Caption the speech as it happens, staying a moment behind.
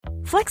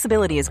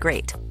Flexibility is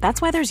great.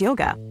 That's why there's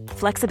yoga.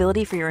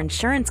 Flexibility for your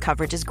insurance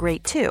coverage is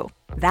great too.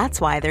 That's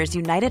why there's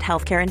United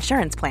Healthcare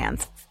Insurance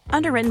Plans.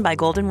 Underwritten by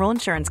Golden Rule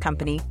Insurance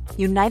Company,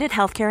 United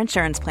Healthcare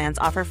Insurance Plans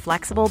offer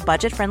flexible,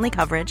 budget-friendly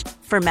coverage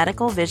for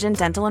medical, vision,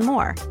 dental, and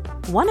more.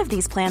 One of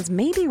these plans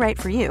may be right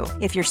for you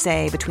if you're,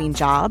 say, between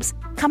jobs,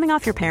 coming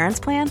off your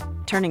parents' plan,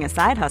 turning a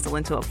side hustle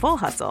into a full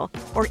hustle,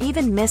 or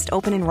even missed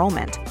open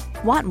enrollment.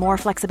 Want more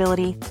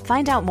flexibility?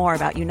 Find out more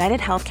about United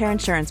Healthcare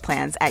Insurance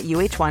Plans at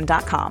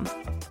uh1.com.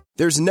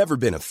 There's never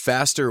been a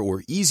faster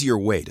or easier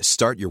way to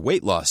start your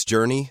weight loss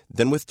journey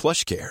than with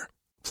PlushCare.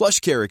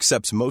 PlushCare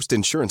accepts most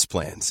insurance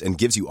plans and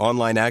gives you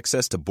online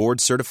access to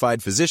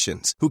board-certified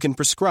physicians who can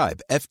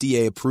prescribe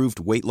FDA-approved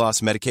weight loss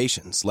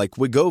medications like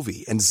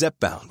Wegovy and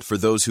Zepbound for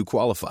those who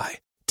qualify.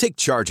 Take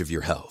charge of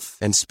your health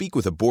and speak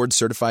with a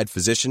board-certified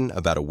physician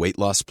about a weight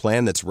loss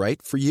plan that's right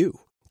for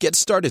you. Get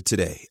started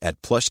today at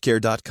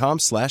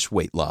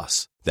plushcare.com/weight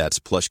loss. That's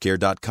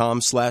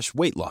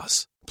plushcare.com/weight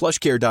loss.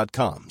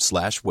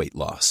 plushcare.com/weight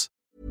loss.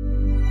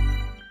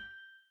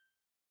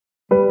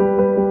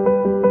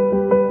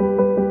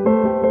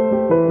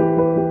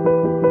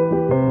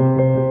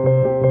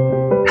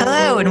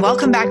 Hello, and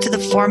welcome back to the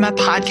Forma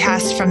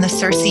podcast from the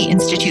Circe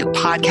Institute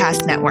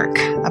Podcast Network,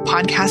 a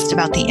podcast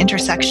about the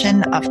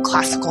intersection of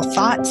classical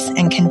thoughts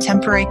and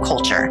contemporary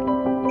culture,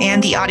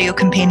 and the audio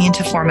companion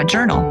to Forma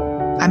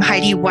Journal. I'm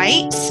Heidi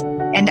White,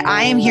 and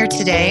I am here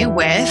today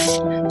with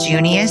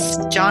Junius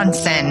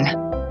Johnson.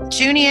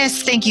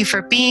 Junius, thank you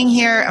for being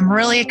here. I'm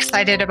really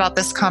excited about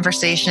this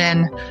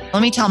conversation.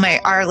 Let me tell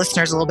our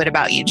listeners a little bit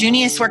about you.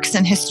 Junius works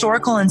in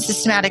historical and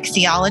systematic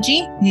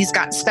theology. He's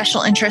got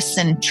special interests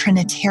in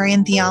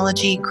Trinitarian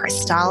theology,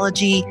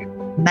 Christology,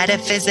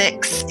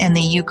 metaphysics, and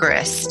the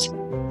Eucharist.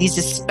 He's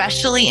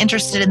especially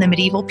interested in the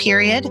medieval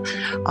period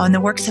on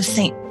the works of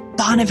St.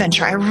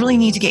 Bonaventure. I really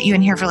need to get you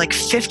in here for like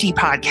 50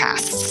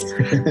 podcasts.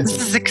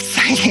 This is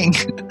exciting.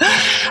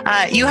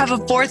 You have a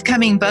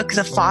forthcoming book,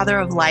 The Father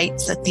of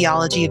Lights, A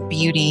Theology of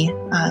Beauty,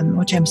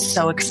 which I'm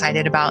so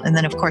excited about. And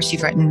then, of course,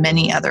 you've written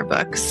many other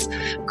books,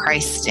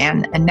 Christ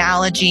and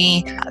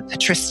Analogy,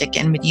 Patristic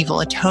and Medieval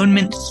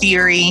Atonement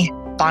Theory,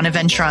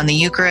 Bonaventure on the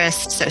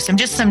Eucharist. So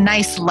some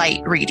nice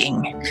light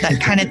reading,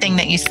 that kind of thing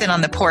that you sit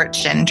on the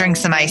porch and drink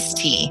some iced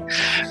tea,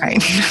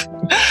 right?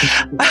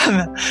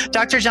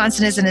 Dr.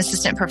 Johnson is an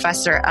assistant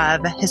professor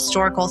of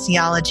historical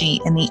theology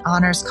in the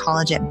Honors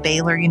College at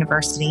Baylor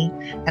University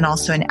and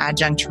also an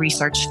adjunct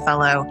research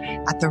fellow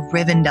at the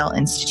Rivendell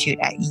Institute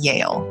at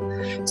Yale.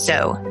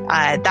 So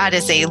that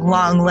is a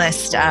long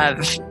list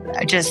of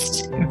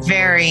just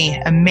very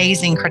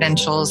amazing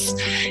credentials.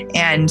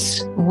 And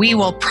we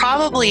will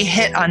probably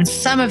hit on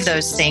some of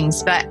those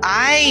things, but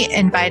I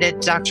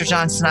invited Dr.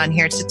 Johnson on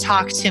here to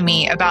talk to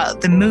me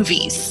about the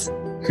movies.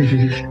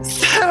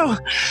 So,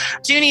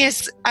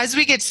 Junius, as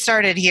we get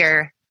started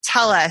here,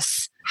 tell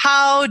us,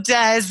 how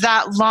does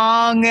that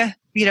long,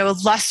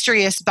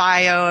 illustrious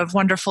bio of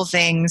wonderful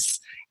things,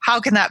 how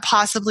can that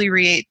possibly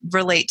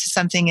relate to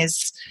something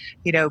as,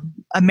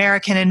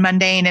 American and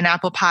mundane and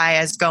apple pie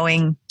as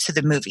going to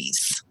the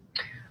movies?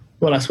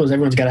 Well, I suppose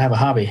everyone's got to have a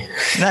hobby.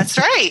 That's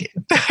right.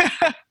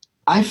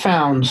 I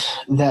found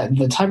that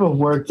the type of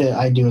work that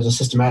I do as a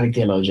systematic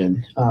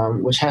theologian,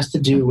 which has to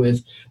do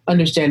with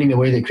understanding the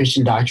way that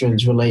Christian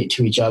doctrines relate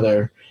to each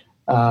other,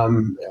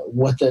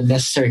 what the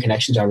necessary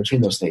connections are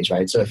between those things,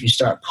 right? So if you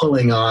start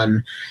pulling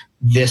on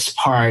this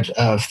part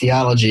of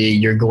theology,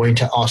 you're going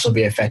to also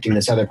be affecting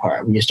this other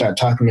part. When you start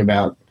talking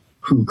about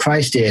who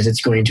Christ is, it's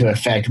going to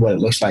affect what it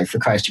looks like for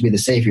Christ to be the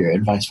Savior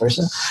and vice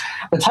versa.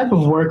 The type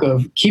of work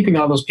of keeping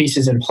all those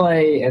pieces in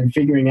play and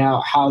figuring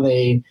out how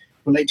they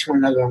relate to one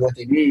another and what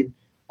they mean,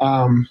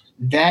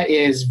 that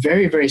is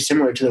very, very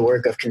similar to the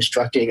work of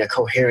constructing a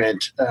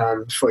coherent,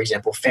 for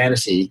example,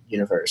 fantasy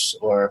universe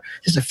or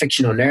just a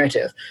fictional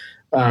narrative,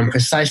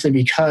 precisely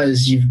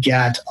because you've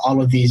got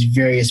all of these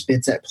various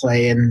bits at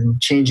play,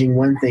 and changing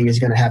one thing is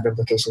going to have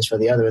implications for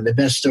the other. And the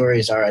best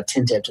stories are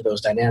attentive to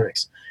those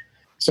dynamics.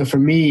 So for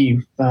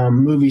me,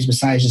 movies,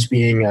 besides just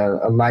being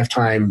a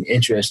lifetime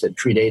interest that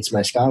predates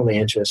my scholarly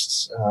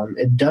interests,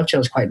 it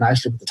dovetails quite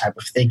nicely with the type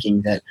of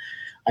thinking that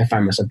I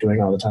find myself doing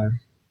all the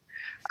time.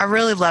 I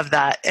really love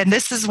that. And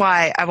this is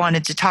why I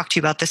wanted to talk to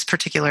you about this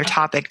particular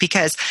topic,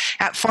 because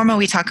at Forma,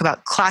 we talk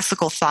about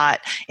classical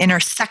thought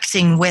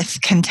intersecting with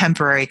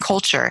contemporary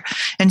culture.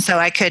 And so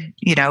I could,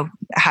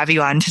 have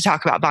you on to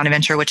talk about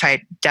Bonaventure, which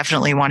I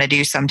definitely want to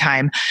do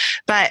sometime.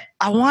 But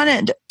I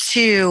wanted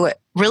to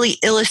really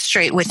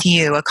illustrate with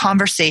you a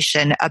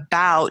conversation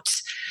about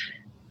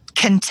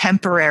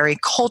contemporary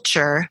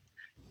culture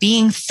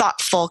being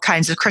thoughtful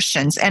kinds of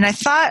Christians. And I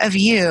thought of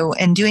you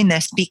in doing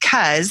this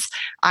because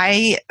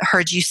I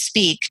heard you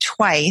speak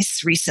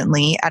twice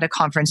recently at a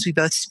conference we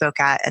both spoke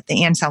at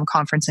the Anselm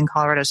Conference in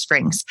Colorado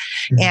Springs.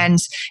 Mm-hmm. And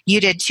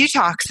you did 2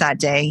 talks that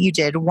day. You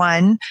did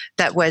one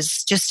that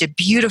was just a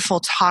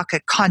beautiful talk, a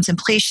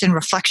contemplation,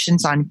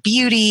 reflections on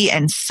beauty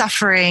and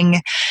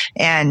suffering.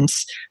 And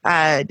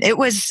it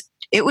was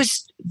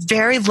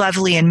very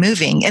lovely and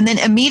moving. And then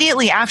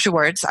immediately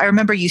afterwards, I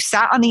remember you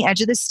sat on the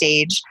edge of the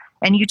stage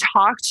and you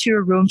talked to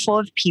a room full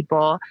of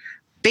people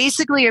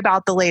basically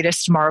about the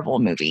latest Marvel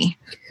movie.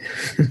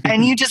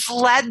 And you just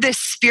led this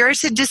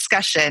spirited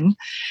discussion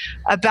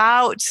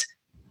about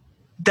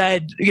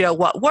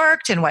what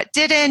worked and what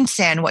didn't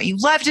and what you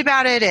loved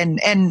about it. And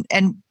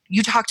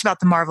you talked about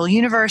the Marvel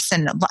universe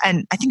and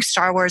I think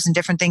Star Wars and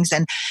different things.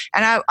 And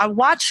I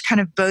watched kind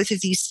of both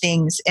of these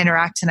things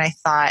interact, and I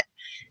thought,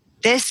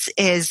 this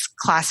is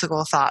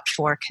classical thought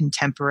for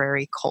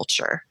contemporary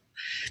culture.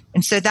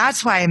 And so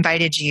that's why I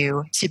invited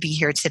you to be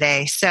here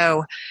today.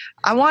 So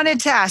I wanted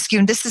to ask you,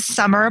 and this is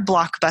summer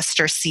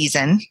blockbuster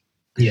season.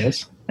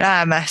 Yes.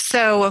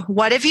 So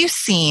what have you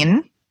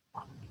seen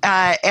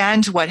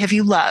and what have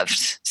you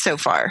loved so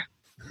far?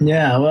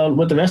 Yeah, well,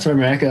 with the rest of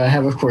America, I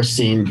have, of course,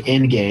 seen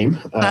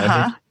Endgame,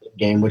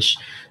 which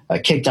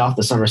kicked off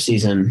the summer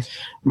season.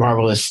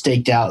 Marvel has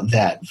staked out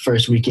that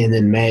first weekend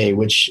in May,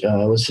 which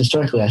was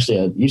historically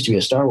actually used to be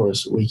a Star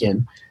Wars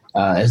weekend,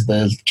 as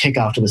the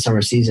kickoff to the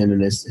summer season,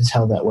 and has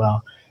held that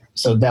well.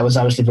 So that was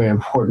obviously very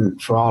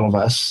important for all of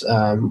us.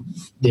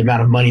 The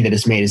amount of money that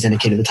it's made has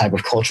indicated the type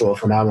of cultural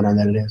phenomenon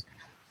that it is.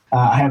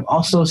 I have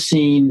also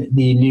seen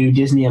the new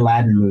Disney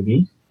Aladdin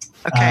movie.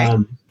 Okay.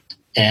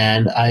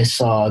 And I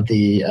saw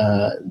the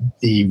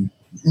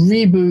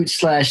reboot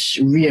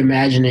 /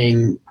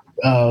 reimagining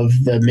of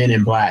the Men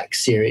in Black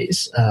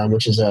series,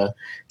 which is a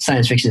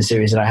science fiction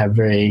series that I have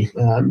very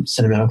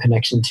sentimental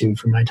connection to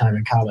from my time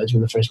in college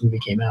when the first movie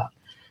came out.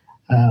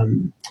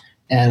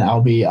 And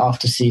I'll be off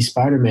to see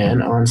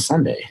Spider-Man on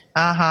Sunday.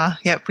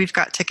 Yep, we've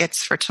got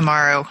tickets for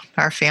tomorrow,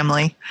 our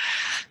family.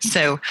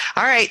 So,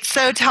 all right.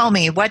 So tell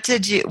me, what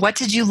did you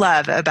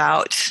love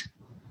about,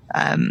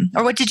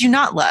 or what did you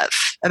not love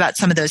about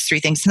some of those three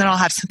things? And then I'll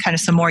have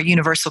some more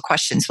universal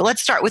questions. But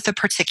let's start with the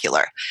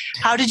particular.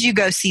 How did you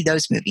go see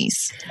those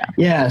movies?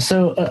 Yeah,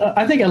 so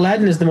I think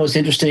Aladdin is the most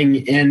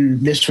interesting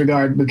in this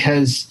regard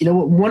because,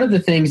 one of the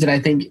things that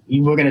I think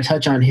we're going to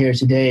touch on here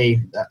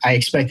today, I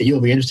expect that you'll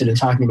be interested in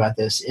talking about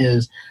this,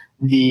 is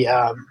the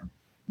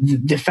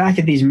fact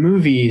that these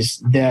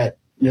movies that,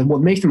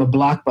 what makes them a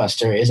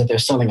blockbuster is that they're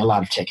selling a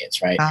lot of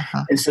tickets, right?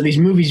 And so these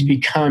movies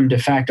become de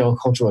facto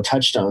cultural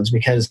touchstones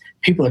because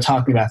people are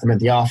talking about them at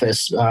the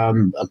office.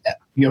 All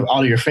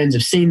of your friends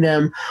have seen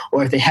them,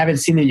 or if they haven't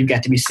seen them, you've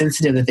got to be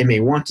sensitive that they may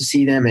want to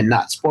see them and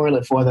not spoil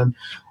it for them.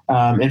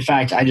 In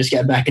fact, I just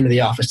got back into the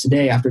office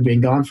today after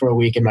being gone for a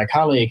week, and my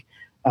colleague,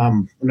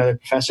 another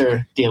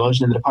professor,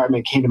 theologian in the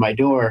department, came to my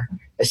door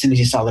as soon as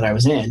he saw that I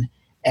was in.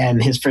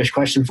 And his first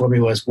question for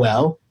me was,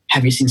 well,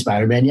 have you seen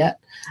Spider-Man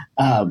yet?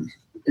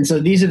 And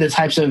so these are the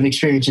types of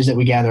experiences that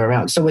we gather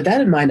around. So with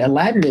that in mind,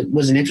 Aladdin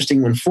was an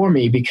interesting one for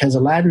me because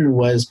Aladdin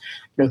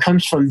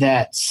comes from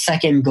that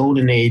second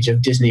golden age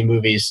of Disney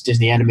movies,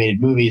 Disney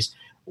animated movies,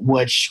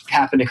 which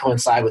happened to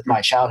coincide with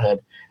my childhood.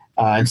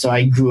 And so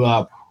I grew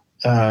up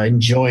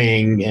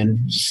enjoying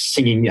and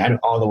singing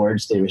all the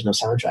words. There was no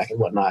soundtrack and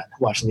whatnot,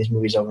 watching these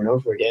movies over and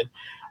over again.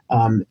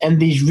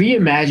 And these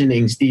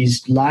reimaginings,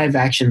 these live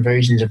action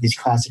versions of these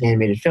classic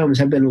animated films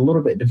have been a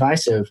little bit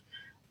divisive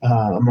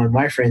among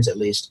my friends, at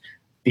least,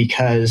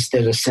 because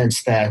there's a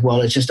sense that, well,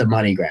 it's just a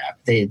money grab.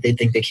 They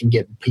think they can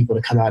get people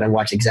to come out and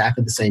watch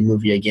exactly the same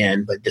movie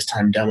again, but this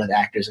time done with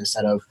actors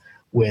instead of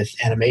with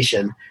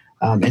animation.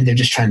 And they're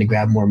just trying to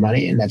grab more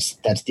money, and that's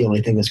the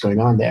only thing that's going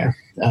on there.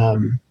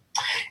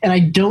 And I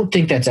don't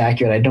think that's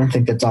accurate. I don't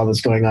think that's all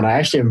that's going on. I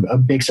actually am a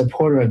big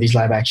supporter of these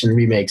live action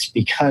remakes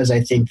because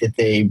I think that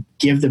they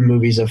give the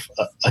movies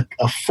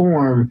a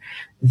form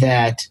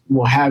that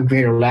will have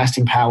greater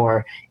lasting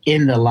power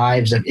in the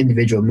lives of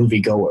individual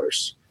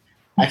moviegoers.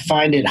 I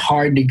find it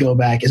hard to go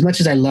back. As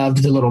much as I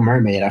loved The Little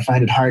Mermaid, I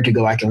find it hard to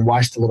go back and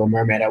watch The Little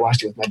Mermaid. I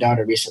watched it with my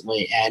daughter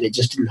recently, and it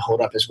just didn't hold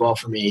up as well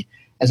for me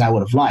as I would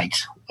have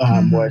liked.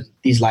 Where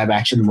these live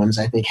action ones,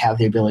 I think, have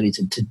the ability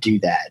to do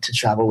that, to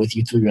travel with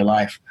you through your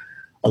life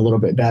a little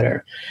bit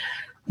better.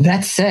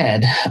 That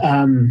said,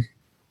 I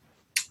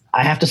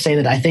have to say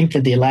that I think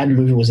that the Aladdin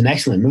movie was an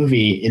excellent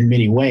movie in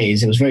many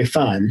ways. It was very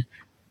fun,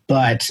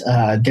 but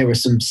there were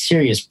some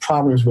serious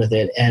problems with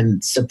it.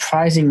 And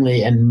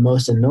surprisingly and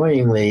most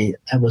annoyingly,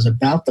 it was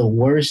about the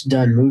worst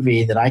done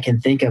movie that I can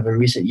think of in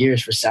recent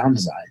years for sound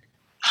design.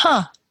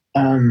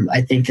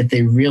 I think that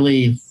they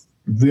really,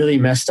 really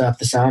messed up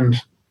the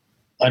sound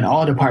in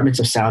all departments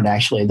of sound,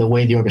 actually, the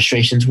way the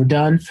orchestrations were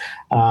done,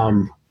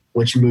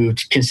 which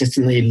moved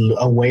consistently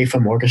away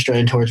from orchestra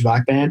and towards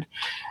rock band.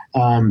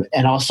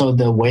 And also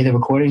the way the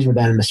recordings were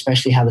done, and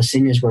especially how the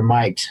singers were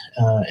mic'd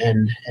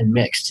and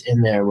mixed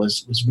in there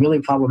was really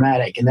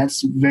problematic. And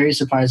that's very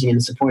surprising and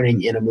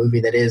disappointing in a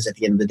movie that is, at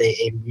the end of the day,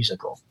 a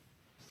musical.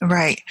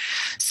 Right.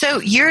 So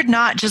you're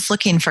not just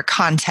looking for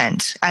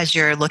content as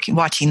you're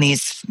watching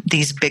these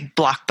big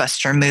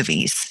blockbuster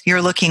movies.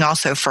 You're looking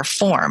also for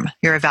form.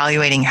 You're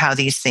evaluating how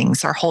these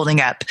things are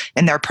holding up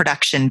in their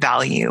production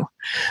value.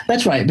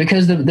 That's right,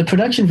 because the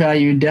production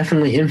value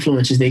definitely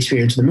influences the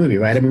experience of the movie,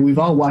 right? I mean, we've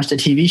all watched a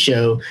TV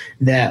show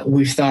that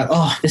we've thought,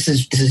 oh, this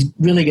is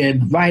really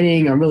good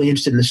writing. I'm really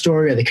interested in the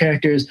story or the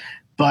characters,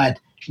 but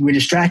we're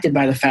distracted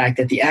by the fact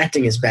that the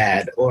acting is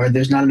bad or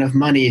there's not enough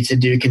money to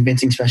do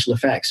convincing special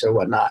effects or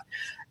whatnot.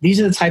 these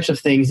are the types of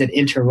things that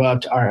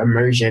interrupt our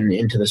immersion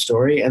into the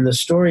story. And the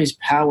story's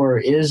power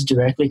is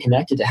directly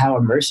connected to how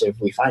immersive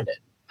we find it.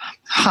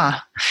 Huh.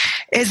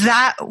 Is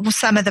that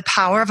some of the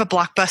power of a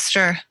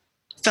blockbuster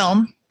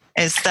film?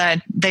 Is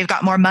that they've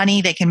got more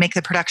money, they can make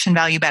the production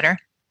value better?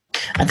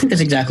 I think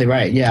that's exactly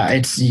right. Yeah,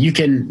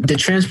 the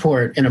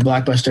transport in a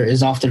blockbuster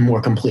is often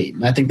more complete.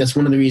 I think that's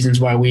one of the reasons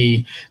why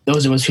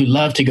those of us who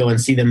love to go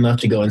and see them,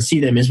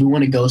 is we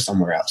want to go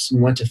somewhere else. We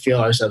want to feel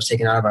ourselves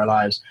taken out of our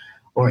lives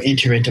or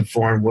enter into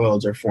foreign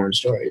worlds or foreign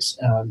stories.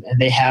 And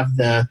they have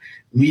the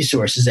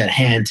resources at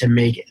hand to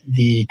make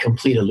the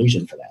complete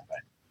illusion for that.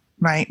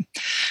 Right.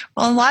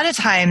 Well, a lot of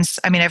times,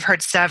 I've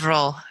heard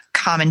several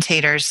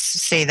commentators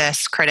say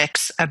this,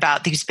 critics,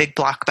 about these big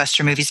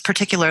blockbuster movies,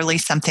 particularly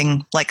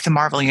something like the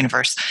Marvel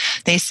Universe.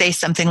 They say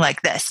something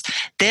like this.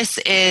 This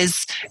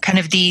is kind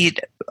of the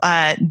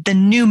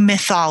new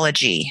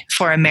mythology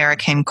for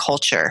American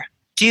culture.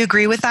 Do you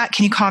agree with that?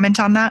 Can you comment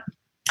on that?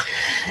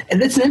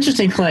 And that's an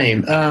interesting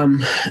claim.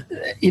 One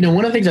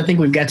of the things I think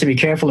we've got to be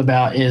careful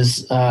about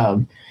is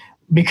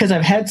because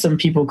I've had some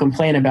people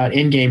complain about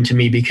Endgame to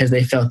me because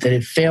they felt that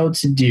it failed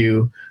to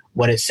do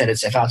what it said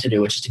itself out to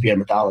do, which is to be a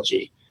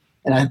mythology.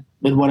 And I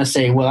would want to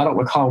say, well, I don't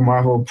recall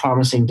Marvel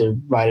promising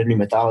to write a new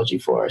mythology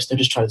for us. They're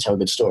just trying to tell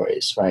good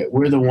stories, right?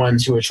 We're the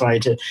ones who are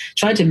trying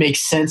to make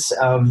sense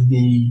of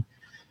the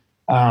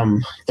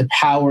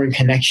power and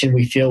connection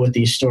we feel with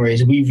these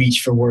stories. We reach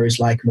for words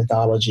like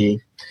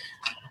mythology.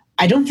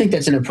 I don't think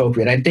that's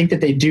inappropriate. I think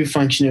that they do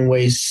function in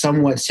ways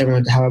somewhat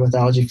similar to how our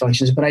mythology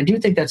functions, but I do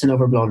think that's an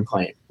overblown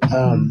claim.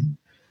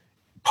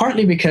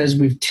 Partly because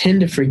we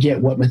tend to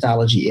forget what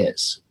mythology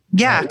is.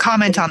 Yeah, right?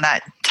 Comment on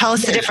that. Tell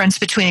us the difference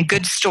between a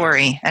good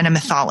story and a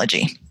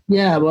mythology.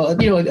 Yeah, well,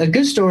 a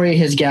good story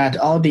has got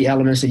all the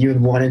elements that you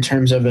would want in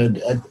terms of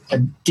a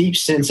deep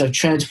sense of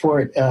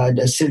transport,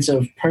 a sense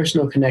of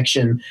personal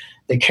connection.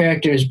 The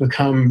characters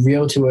become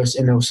real to us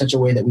in such a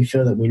way that we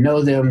feel that we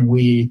know them.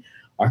 We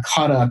are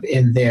caught up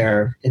in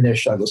their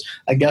struggles.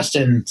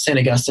 St.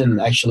 Augustine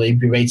actually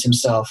berates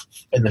himself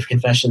in the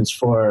Confessions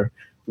for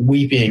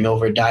weeping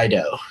over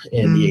Dido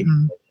in the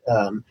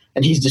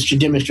and he's just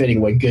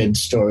demonstrating what good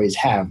stories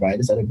have, right?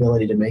 Is that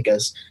ability to make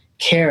us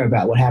care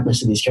about what happens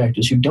to these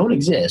characters who don't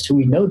exist, who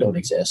we know don't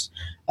exist,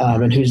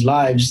 and whose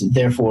lives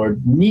therefore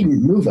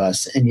needn't move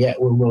us, and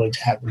yet we're willing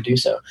to have them do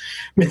so.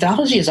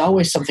 Mythology is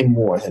always something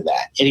more than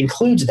that. It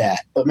includes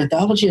that, but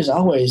mythology is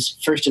always,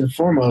 first and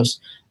foremost,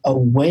 a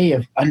way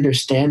of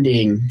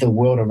understanding the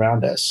world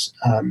around us.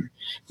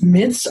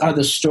 Myths are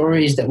the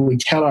stories that we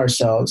tell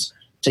ourselves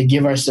to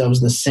give ourselves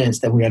the sense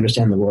that we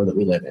understand the world that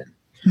we live in.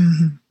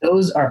 Mm-hmm.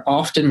 Those are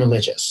often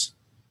religious.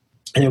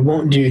 And it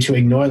won't do to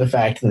ignore the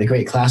fact that the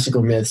great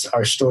classical myths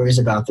are stories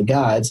about the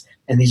gods,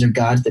 and these are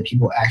gods that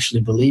people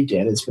actually believed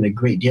in and spent a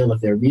great deal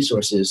of their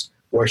resources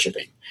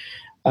worshiping.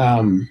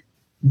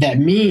 That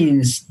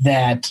means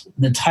that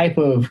the type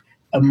of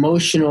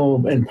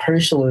emotional and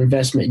personal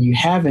investment you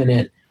have in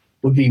it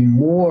would be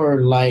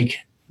more like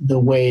the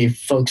way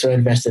folks are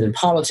invested in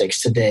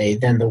politics today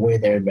than the way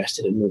they're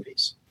invested in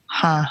movies.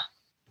 Huh.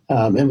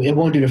 And it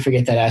won't do to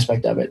forget that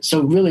aspect of it.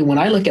 So really, when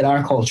I look at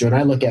our culture and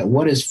I look at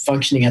what is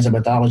functioning as a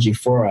mythology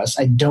for us,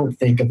 I don't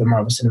think of the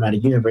Marvel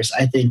Cinematic Universe.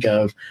 I think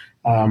of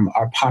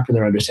our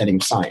popular understanding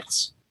of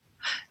science.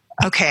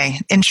 Okay,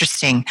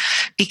 interesting.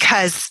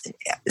 Because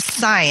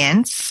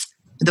science,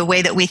 the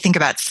way that we think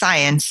about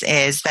science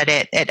is that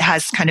it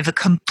has kind of a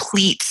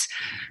complete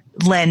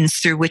lens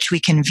through which we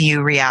can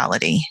view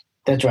reality.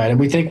 That's right. And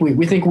we think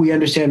we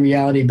understand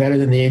reality better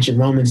than the ancient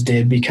Romans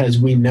did because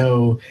we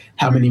know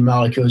how many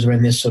molecules are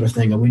in this sort of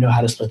thing, and we know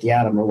how to split the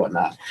atom or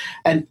whatnot.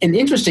 And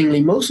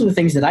interestingly, most of the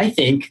things that I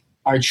think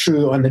are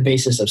true on the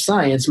basis of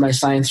science, my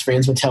science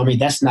friends would tell me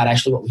that's not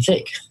actually what we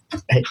think.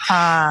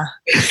 Right?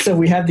 So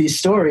we have these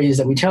stories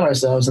that we tell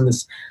ourselves and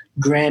this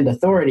grand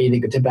authority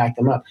to back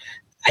them up.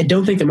 I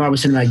don't think the Marvel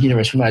Cinematic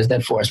Universe provides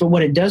that for us. But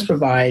what it does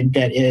provide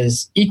that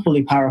is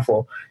equally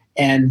powerful,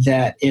 and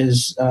that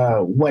is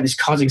what is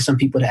causing some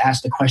people to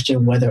ask the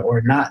question whether or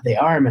not they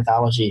are a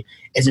mythology,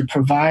 is it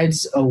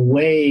provides a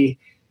way,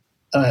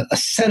 a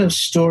set of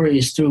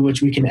stories through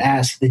which we can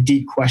ask the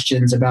deep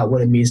questions about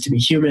what it means to be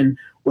human,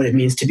 what it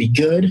means to be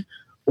good,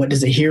 what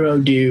does a hero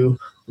do,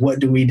 what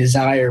do we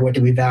desire, what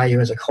do we value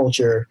as a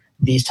culture,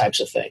 these types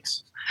of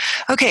things.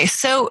 Okay,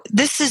 so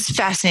this is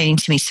fascinating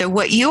to me. So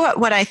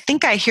what I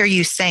think I hear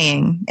you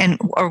saying,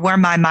 or where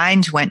my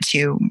mind went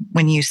to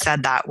when you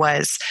said that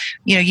was,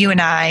 you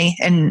and I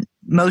and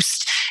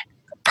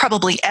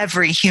probably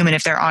every human,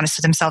 if they're honest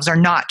with themselves, are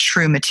not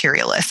true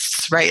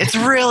materialists, right? It's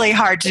really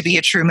hard to be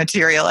a true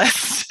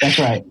materialist. That's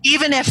right.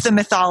 Even if the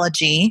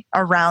mythology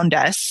around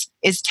us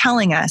is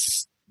telling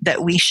us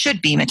that we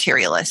should be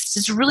materialists,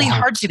 it's really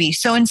hard to be.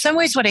 So in some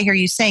ways, what I hear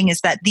you saying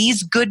is that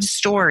these good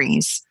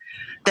stories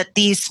that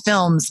these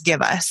films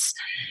give us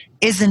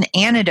is an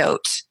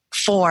antidote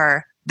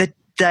for the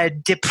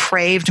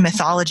depraved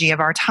mythology of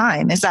our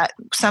time. Is that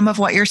some of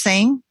what you're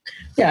saying?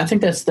 Yeah, I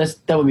think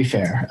that would be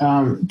fair.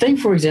 Think,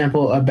 for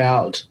example,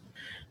 about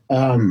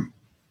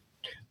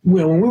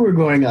when we were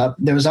growing up,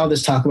 there was all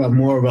this talk about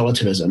moral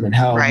relativism and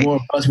how moral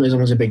relativism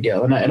was a big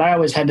deal. And I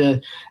always had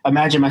to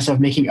imagine myself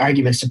making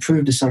arguments to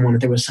prove to someone that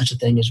there was such a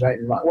thing as right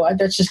and wrong. Well,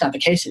 that's just not the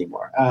case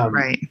anymore.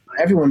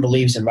 Everyone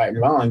believes in right and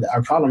wrong.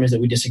 Our problem is that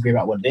we disagree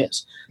about what it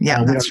is.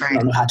 Yeah, that's we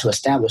don't know how to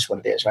establish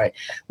what it is, right?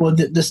 Well,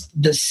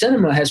 the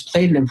cinema has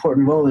played an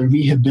important role in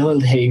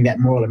rehabilitating that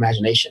moral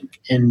imagination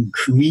and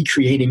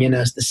recreating in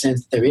us the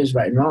sense that there is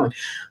right and wrong,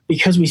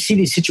 because we see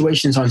these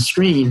situations on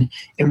screen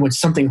in which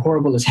something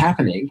horrible is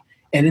happening.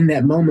 And in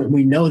that moment,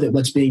 we know that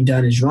what's being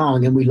done is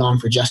wrong, and we long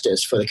for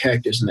justice for the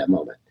characters in that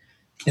moment.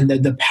 And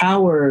the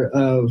power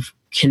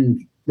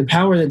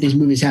that these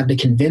movies have to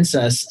convince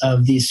us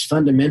of these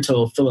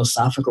fundamental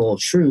philosophical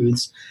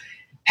truths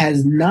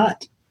has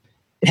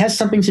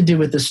something to do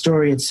with the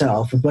story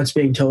itself, with what's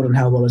being told and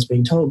how well it's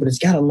being told, but it's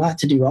got a lot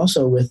to do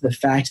also with the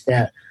fact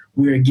that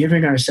we are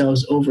giving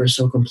ourselves over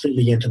so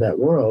completely into that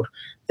world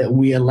that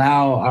we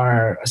allow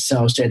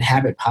ourselves to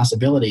inhabit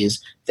possibilities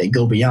that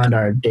go beyond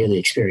our daily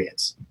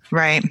experience.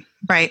 Right.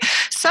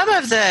 Some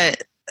of the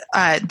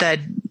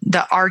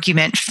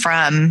argument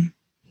from,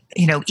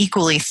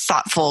 equally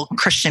thoughtful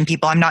Christian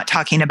people, I'm not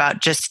talking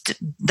about just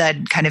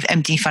the kind of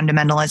empty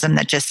fundamentalism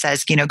that just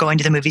says, going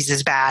to the movies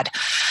is bad,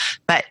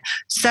 but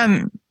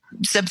some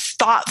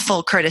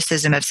thoughtful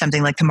criticism of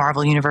something like the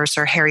Marvel Universe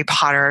or Harry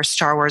Potter or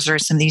Star Wars or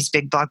some of these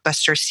big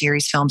blockbuster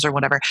series films or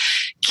whatever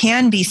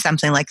can be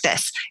something like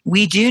this.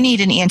 We do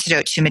need an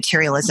antidote to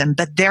materialism,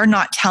 but they're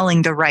not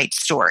telling the right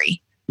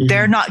story. Mm-hmm.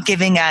 They're not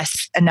giving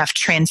us enough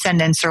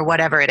transcendence or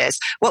whatever it is.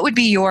 What would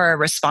be your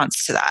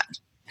response to that?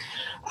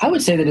 I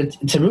would say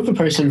that to move a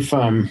person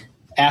from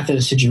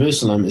Athens to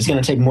Jerusalem is going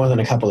to take more than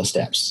a couple of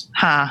steps.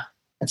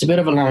 It's a bit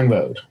of a long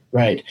road,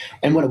 right?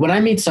 And when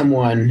I meet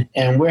someone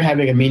and we're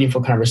having a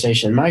meaningful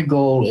conversation, my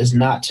goal is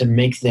not to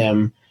make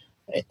them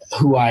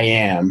who I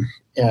am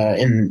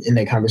in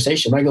that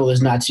conversation. My goal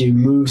is not to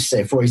move,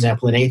 say, for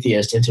example, an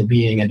atheist into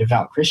being a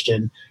devout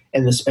Christian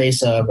in the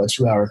space of a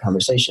 2-hour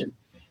conversation.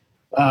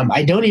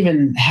 I don't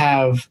even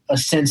have a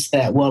sense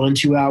that, well, in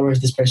 2 hours,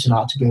 this person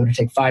ought to be able to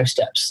take 5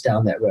 steps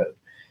down that road.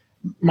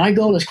 My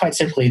goal is quite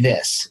simply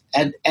this: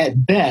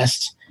 at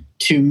best,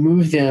 to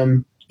move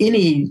them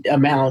any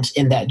amount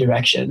in that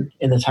direction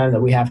in the time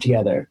that we have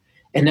together,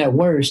 and at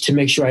worst, to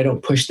make sure I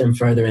don't push them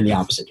further in the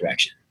opposite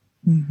direction.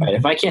 Mm-hmm. Right?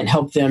 If I can't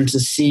help them to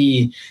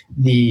see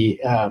the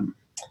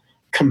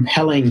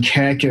compelling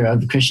character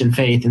of the Christian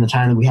faith in the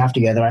time that we have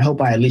together, I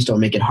hope I at least don't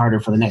make it harder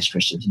for the next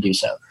Christian to do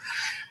so.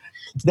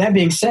 That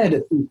being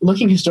said,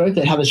 looking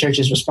historically at how the church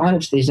has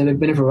responded to these, there have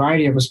been a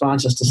variety of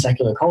responses to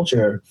secular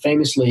culture.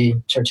 Famously,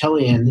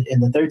 Tertullian in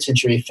the 3rd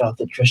century felt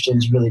that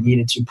Christians really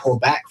needed to pull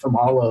back from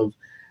all of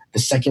the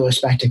secular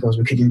spectacles.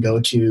 We couldn't go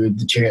to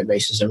the chariot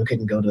races, and we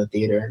couldn't go to the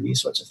theater and these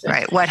sorts of things.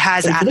 Right. What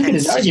has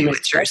Athens to do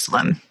with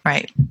Jerusalem?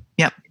 Right.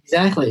 Yep.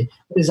 Exactly.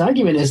 His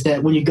argument is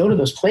that when you go to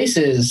those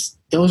places,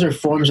 those are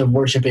forms of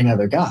worshiping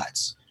other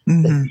gods.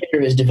 Mm-hmm. The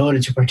theater is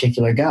devoted to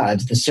particular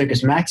gods. The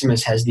Circus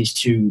Maximus has these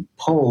 2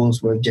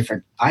 poles where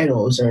different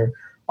idols are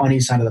on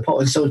each side of the pole.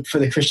 And so for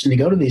the Christian to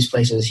go to these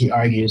places, he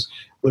argues,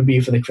 would be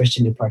for the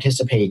Christian to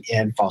participate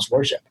in false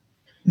worship.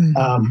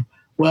 Mm-hmm.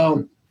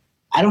 Well,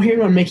 I don't hear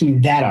anyone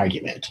making that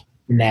argument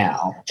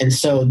now. And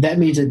so that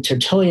means that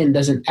Tertullian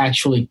doesn't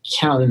actually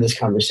count in this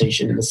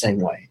conversation in the same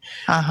way.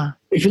 Uh-huh.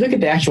 If you look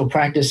at the actual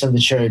practice of the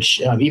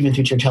church, even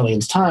through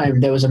Tertullian's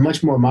time, there was a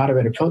much more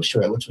moderate approach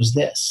to it, which was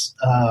this.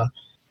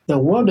 The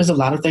world does a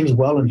lot of things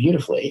well and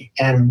beautifully,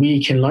 and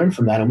we can learn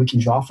from that and we can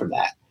draw from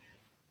that.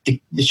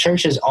 The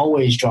church has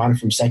always drawn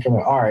from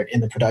secular art in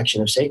the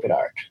production of sacred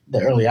art.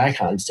 The early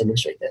icons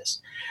demonstrate this.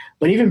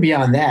 But even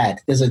beyond that,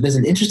 there's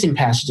an interesting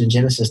passage in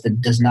Genesis that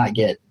does not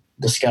get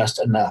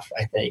discussed enough,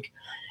 I think.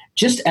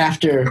 Just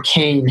after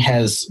Cain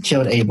has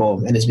killed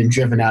Abel and has been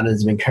driven out and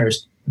has been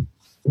cursed,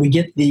 we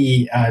get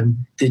the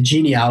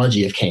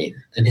genealogy of Cain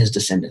and his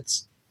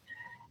descendants.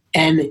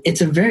 And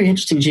it's a very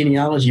interesting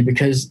genealogy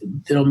because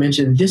it'll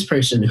mention this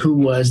person who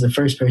was the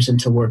first person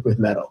to work with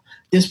metal,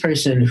 this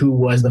person who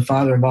was the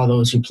father of all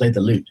those who played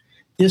the lute,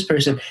 this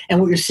person. And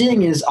what you're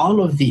seeing is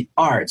all of the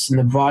arts in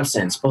the broad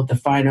sense, both the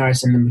fine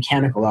arts and the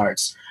mechanical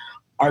arts,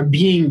 are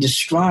being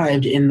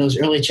described in those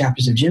early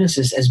chapters of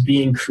Genesis as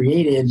being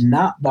created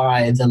not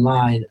by the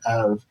line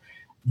of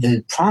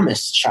the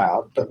promised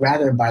child, but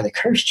rather by the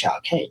cursed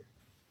child, Cain.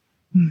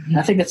 Mm-hmm. And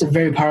I think that's a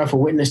very powerful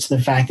witness to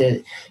the fact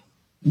that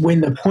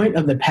when the point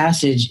of the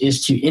passage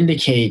is to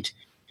indicate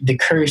the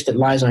curse that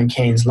lies on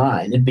Cain's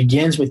line, it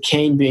begins with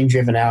Cain being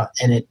driven out,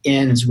 and it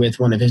ends with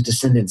one of his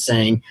descendants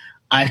saying,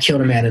 I've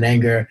killed a man in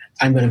anger,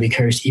 I'm going to be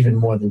cursed even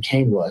more than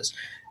Cain was.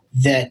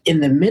 That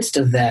in the midst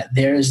of that,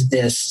 there's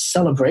this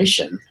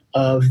celebration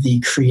of the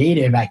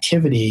creative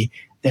activity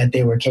that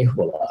they were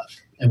capable of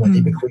and what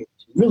they bequeathed.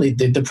 Really,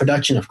 the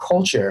production of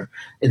culture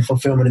in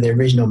fulfillment of the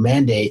original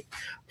mandate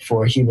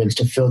for humans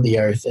to fill the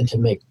earth and to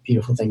make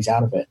beautiful things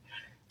out of it.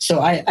 So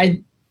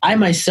I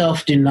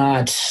myself do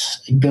not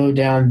go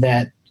down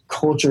that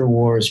culture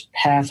wars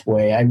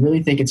pathway. I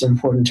really think it's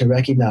important to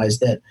recognize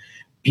that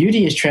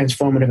beauty is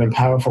transformative and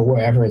powerful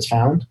wherever it's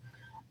found.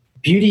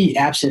 beauty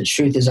absent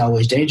truth is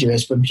always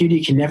dangerous, but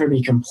beauty can never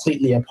be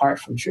completely apart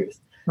from truth.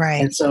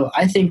 Right. And so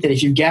I think that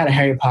if you've got a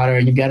Harry Potter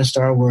and you've got a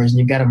Star Wars and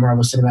you've got a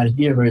Marvel Cinematic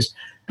Universe,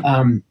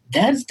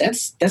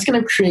 that's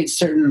going to create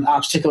certain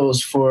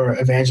obstacles for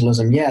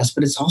evangelism, yes,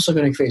 but it's also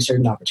going to create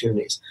certain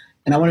opportunities.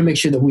 And I want to make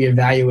sure that we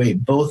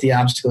evaluate both the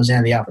obstacles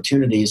and the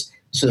opportunities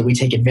so that we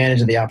take advantage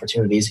of the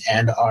opportunities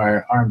and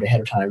are armed ahead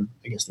of time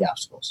against the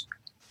obstacles.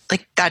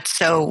 Like, that's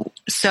so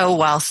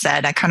well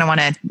said. I kind of want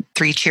to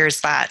 3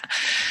 cheers that.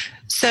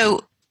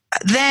 So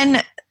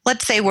then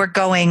let's say we're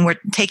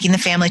taking the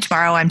family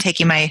tomorrow. I'm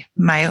taking my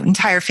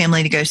entire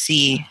family to go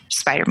see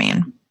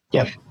Spider-Man.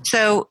 Yep.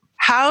 So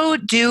how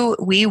do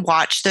we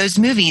watch those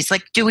movies?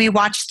 Like, do we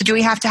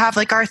have to have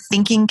like our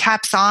thinking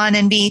caps on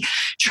and be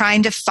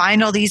trying to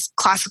find all these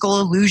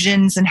classical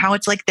allusions and how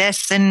it's like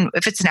this and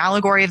if it's an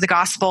allegory of the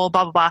gospel,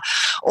 blah, blah, blah.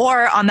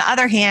 Or on the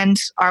other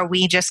hand, are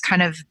we just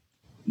kind of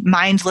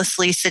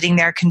mindlessly sitting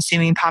there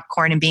consuming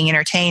popcorn and being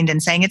entertained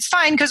and saying it's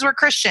fine because we're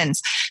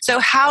Christians? So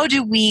how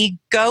do we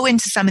go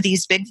into some of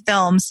these big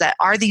films that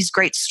are these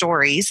great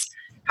stories?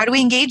 How do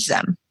we engage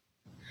them?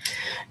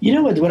 You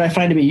know what I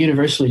find to be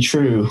universally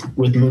true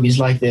with movies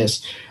like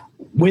this,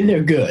 when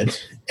they're good,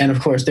 and of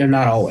course they're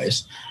not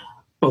always,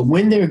 but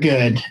when they're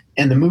good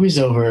and the movie's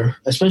over,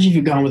 especially if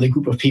you've gone with a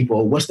group of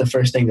people, what's the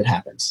first thing that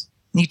happens?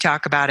 You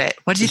talk about it.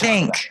 What do you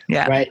think?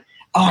 Yeah. Right.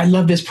 Oh, I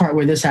love this part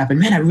where this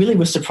happened. Man, I really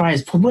was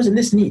surprised. Wasn't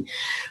this neat?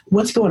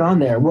 What's going on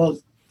there? Well,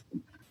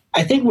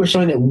 I think we're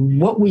showing that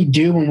what we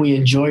do when we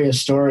enjoy a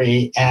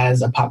story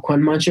as a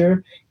popcorn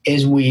muncher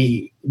is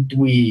we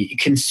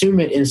consume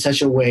it in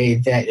such a way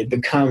that it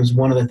becomes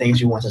one of the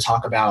things we want to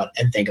talk about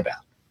and think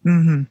about.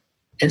 Mm-hmm.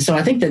 And so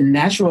I think the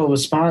natural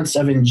response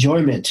of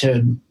enjoyment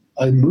to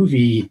a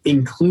movie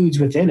includes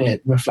within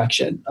it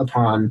reflection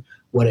upon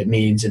what it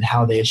means and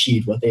how they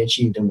achieved what they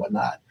achieved and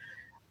whatnot.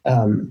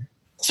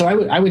 So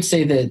I would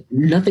say that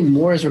nothing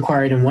more is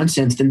required in one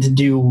sense than to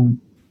do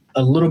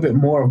a little bit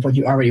more of what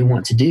you already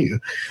want to do,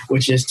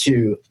 which is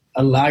to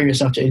allow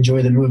yourself to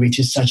enjoy the movie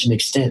to such an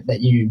extent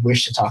that you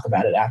wish to talk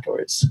about it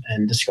afterwards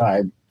and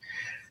describe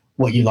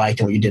what you liked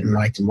and what you didn't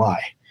like and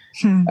why.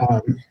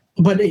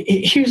 But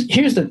here's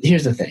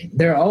the thing.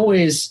 There are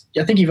always,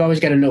 I think you've always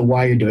got to know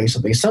why you're doing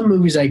something. Some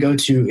movies I go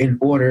to in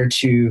order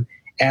to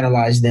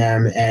analyze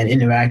them and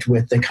interact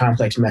with the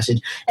complex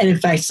message. And in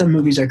fact, some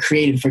movies are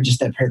created for just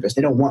that purpose.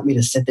 They don't want me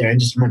to sit there and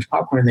just munch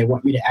popcorn. They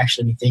want me to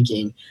actually be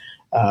thinking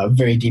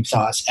very deep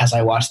thoughts as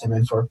I watch them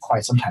and for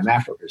quite some time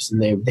afterwards.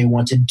 And they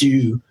want to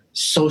do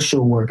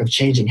social work of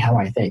changing how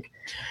I think.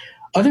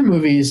 Other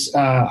movies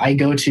I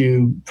go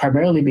to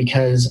primarily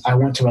because I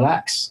want to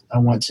relax. I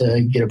want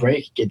to get a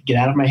break, get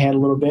out of my head a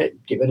little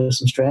bit, get rid of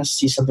some stress,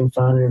 see something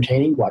fun and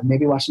entertaining,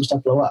 maybe watch some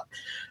stuff blow up.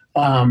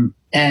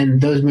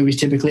 And those movies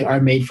typically are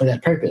made for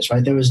that purpose,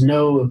 right? There was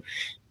no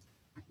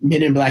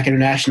Men in Black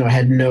International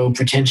had no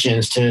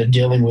pretensions to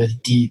dealing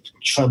with deep,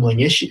 troubling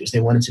issues.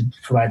 They wanted to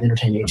provide an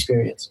entertaining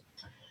experience.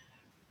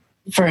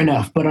 Fair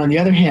enough. But on the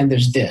other hand,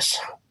 there's this.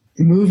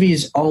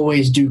 Movies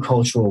always do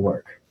cultural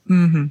work.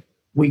 Mm-hmm.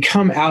 We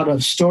come out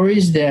of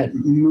stories that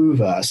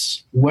move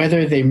us,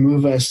 whether they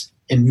move us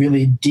in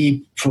really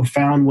deep,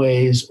 profound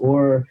ways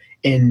or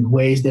in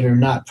ways that are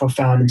not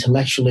profound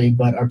intellectually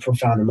but are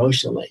profound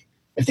emotionally.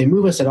 If they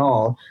move us at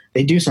all,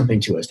 they do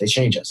something to us. They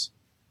change us.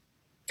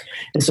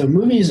 And so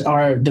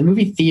the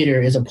movie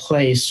theater is a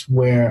place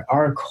where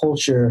our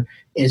culture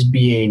is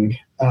being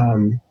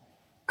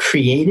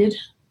created,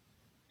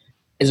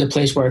 is a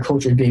place where our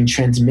culture is being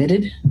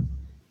transmitted,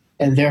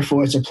 and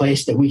therefore it's a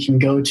place that we can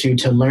go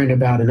to learn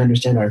about and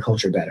understand our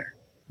culture better.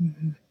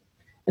 Mm-hmm.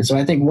 And so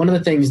I think one of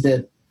the things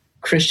that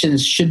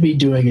Christians should be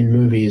doing in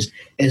movies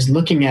is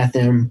looking at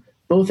them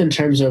both in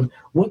terms of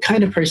what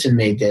kind of person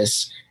made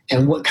this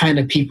and what kind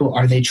of people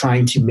are they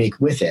trying to make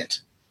with it.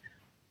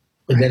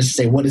 That is to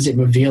say, what does it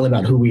reveal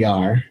about who we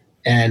are,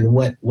 and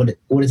what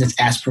is its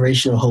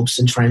aspirational hopes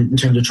in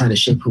terms of trying to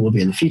shape who we'll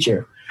be in the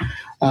future.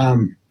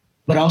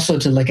 But also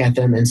to look at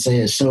them and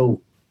say,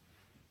 so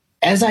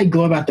as I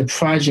go about the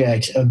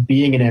project of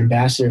being an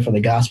ambassador for the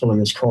gospel in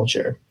this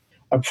culture,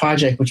 a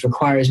project which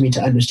requires me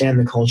to understand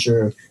the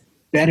culture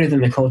better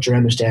than the culture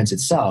understands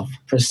itself,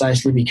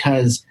 precisely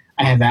because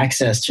I have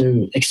access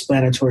to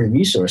explanatory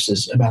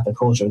resources about the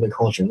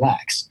culture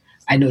lacks.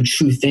 I know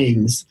true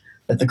things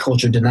that the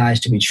culture denies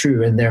to be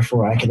true, and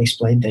therefore I can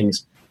explain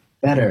things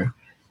better.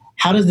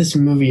 How does this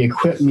movie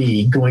equip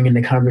me going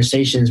into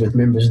conversations with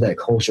members of that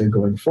culture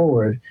going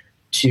forward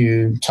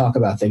to talk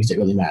about things that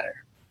really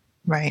matter?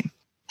 Right.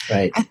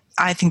 Right.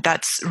 I think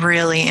that's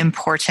really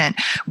important.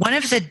 One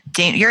of the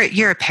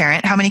you're a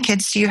parent. How many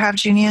kids do you have,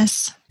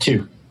 Junius?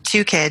 2.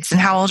 2 kids. And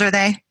how old are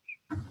they?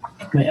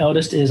 My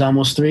eldest is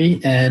almost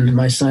 3, and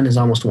my son is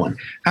almost 1.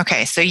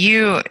 Okay, so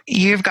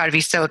you've got to be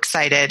so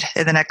excited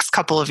in the next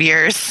couple of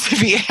years to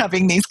be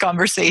having these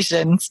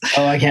conversations.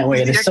 Oh, I can't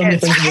wait. There's so many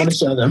things I want to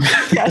show them.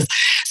 Yes.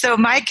 So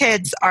my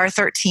kids are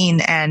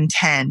 13 and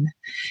 10.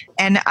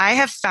 And I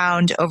have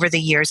found over the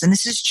years, and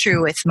this is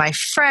true with my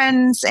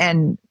friends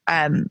and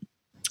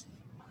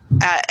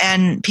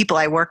people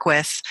I work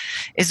with,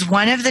 is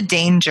one of the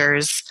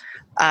dangers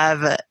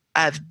of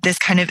this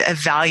kind of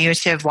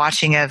evaluative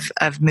watching of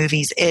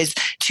movies is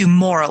to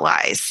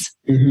moralize.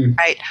 Mm-hmm.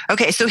 Right.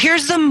 Okay. So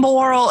here's the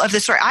moral of the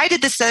story. I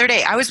did this the other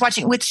day. I was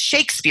watching with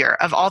Shakespeare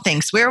of all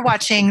things. We were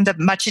watching the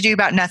Much Ado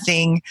About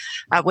Nothing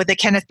with the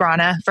Kenneth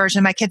Branagh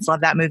version. My kids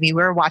love that movie.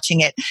 We were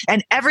watching it,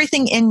 and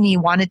everything in me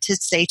wanted to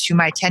say to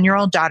my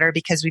 10-year-old daughter,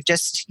 because we've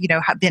just,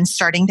 have been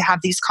starting to have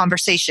these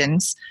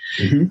conversations.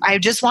 Mm-hmm. I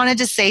just wanted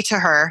to say to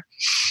her,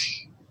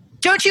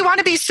 don't you want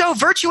to be so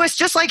virtuous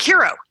just like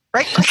Hero?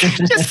 Right?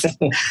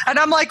 And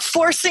I'm like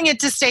forcing it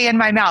to stay in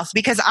my mouth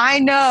because I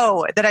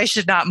know that I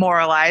should not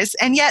moralize.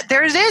 And yet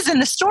there it is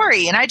in the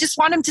story. And I just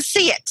want him to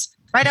see it,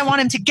 right? I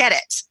want him to get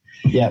it.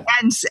 Yeah.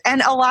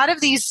 And a lot of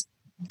these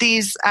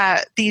movies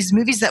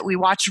that we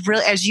watch,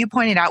 really, as you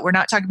pointed out, we're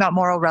not talking about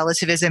moral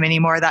relativism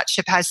anymore. That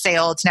ship has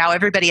sailed. Now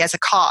everybody has a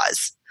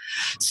cause.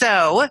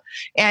 So,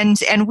 and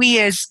we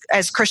as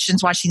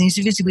Christians watching these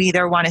movies, we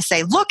either want to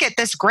say, look at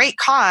this great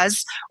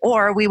cause,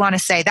 or we want to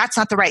say, that's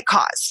not the right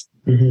cause.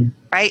 Mm-hmm.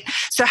 Right?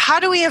 So how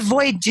do we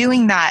avoid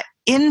doing that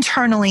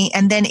internally,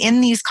 and then in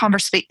these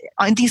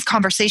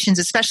conversations,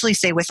 especially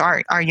say with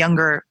our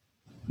younger,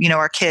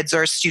 our kids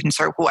or students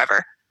or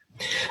whoever?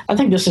 I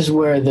think this is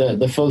where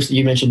the folks that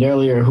you mentioned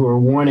earlier who are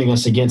warning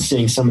us against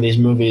seeing some of these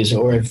movies,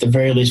 or at the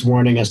very least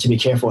warning us to be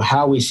careful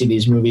how we see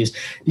these movies,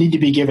 need to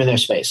be given their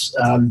space.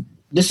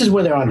 This is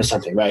where they're onto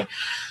something, right?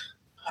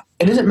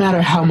 It doesn't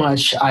matter how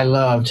much I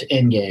loved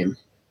Endgame,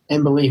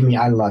 and believe me,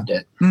 I loved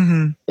it.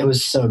 Mm-hmm. It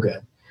was so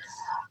good.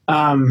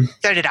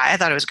 So did I. I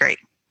thought it was great.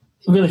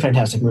 Really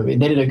fantastic movie.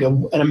 They did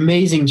an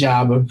amazing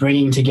job of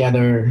bringing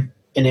together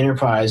an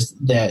enterprise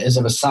that is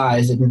of a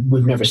size that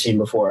we've never seen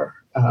before.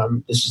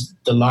 This is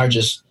the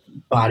largest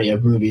body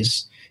of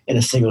movies in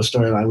a single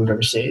storyline we've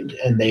ever seen,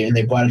 and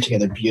they brought it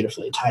together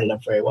beautifully, tied it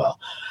up very well.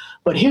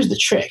 But here's the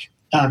trick.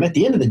 At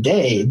the end of the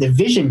day, the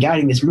vision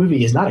guiding this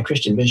movie is not a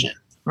Christian vision.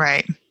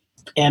 Right.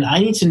 And I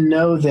need to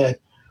know that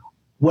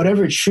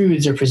whatever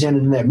truths are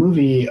presented in that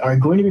movie are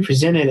going to be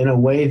presented in a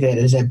way that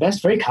is at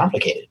best very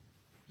complicated.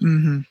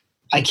 Mm-hmm.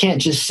 I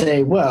can't just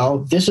say, well,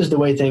 this is the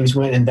way things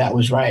went and that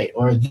was right,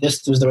 or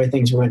this was the way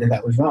things went and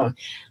that was wrong.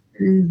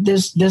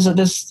 It's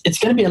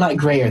going to be a lot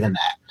grayer than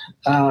that.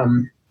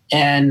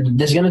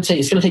 And it's going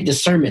to take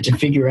discernment to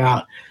figure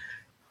out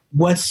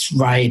what's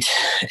right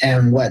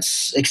and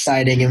what's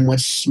exciting and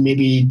what's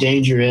maybe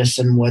dangerous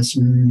and what's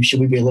should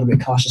we be a little bit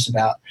cautious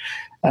about.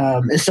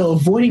 And so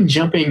avoiding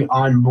jumping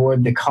on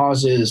board the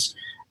causes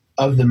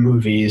of the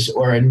movies,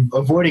 or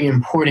avoiding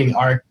importing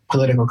our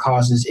political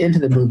causes into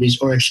the movies,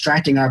 or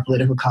extracting our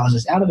political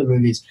causes out of the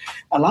movies,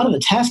 a lot of the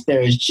task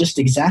there is just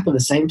exactly the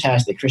same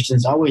task that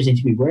Christians always need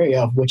to be wary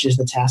of, which is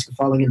the task of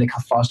falling into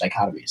false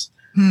dichotomies,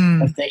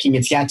 of thinking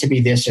it's got to be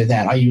this or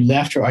that. Are you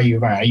left or are you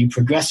right? Are you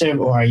progressive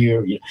or are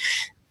you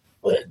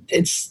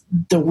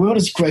the world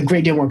is a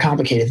great deal more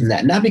complicated than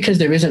that. Not because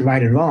there isn't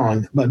right and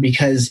wrong, but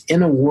because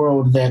in a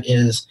world that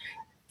is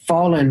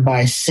fallen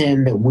by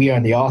sin that we are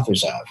the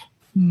authors of.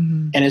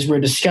 Mm-hmm. And as we're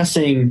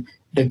discussing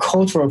the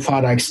cultural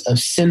products of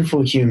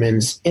sinful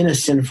humans in a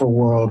sinful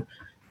world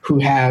who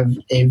have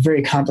a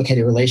very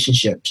complicated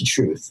relationship to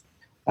truth,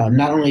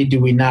 not only do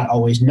we not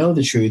always know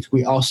the truth,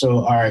 we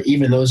also are,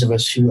 even those of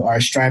us who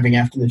are striving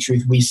after the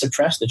truth, we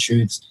suppress the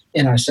truths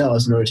in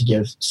ourselves in order to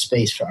give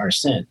space for our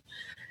sin.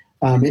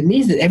 It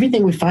means that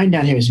everything we find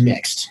down here is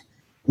mixed.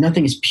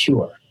 Nothing is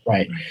pure,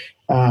 right?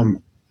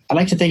 I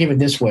like to think of it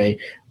this way.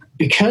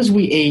 Because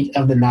we ate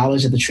of the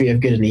knowledge of the tree of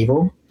good and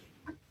evil,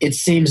 it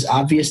seems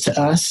obvious to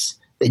us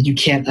that you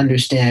can't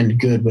understand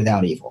good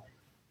without evil.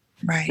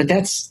 Right. But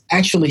that's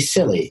actually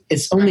silly.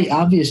 It's only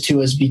obvious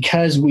to us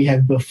because we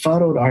have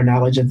befuddled our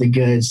knowledge of the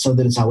good so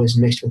that it's always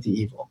mixed with the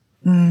evil.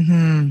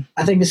 Mm-hmm.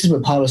 I think this is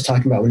what Paul was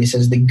talking about when he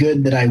says the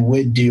good that I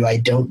would do, I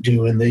don't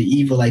do, and the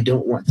evil I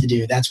don't want to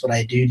do, that's what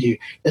I do.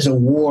 There's a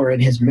war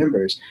in his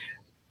members.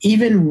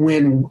 Even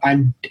when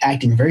I'm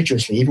acting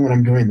virtuously, even when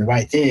I'm doing the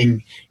right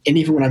thing, and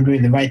even when I'm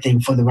doing the right thing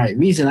for the right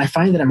reason, I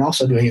find that I'm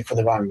also doing it for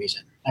the wrong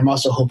reason. I'm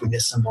also hoping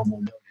that someone will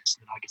notice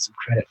and I'll get some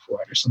credit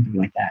for it or something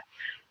like that.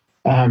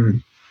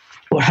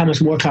 Well, how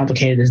much more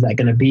complicated is that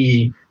going to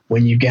be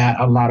when you got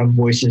a lot of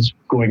voices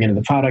going into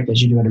the product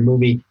as you do in a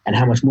movie? And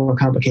how much more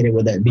complicated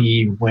would that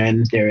be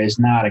when there is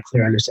not a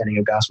clear understanding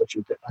of gospel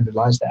truth that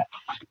underlies that?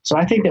 So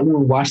I think that when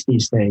we watch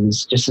these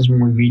things, just as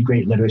when we read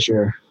great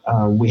literature,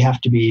 we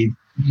have to be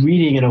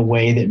reading in a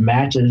way that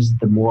matches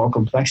the moral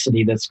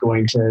complexity that's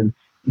going to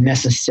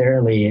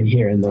necessarily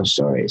inhere in those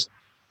stories.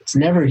 It's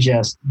never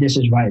just this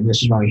is right and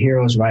this is wrong.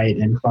 Hero is right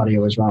and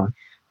Claudio is wrong.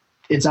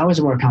 It's always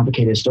a more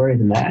complicated story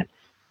than that.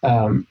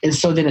 And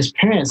so then as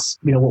parents,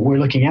 what we're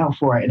looking out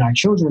for in our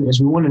children is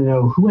we want to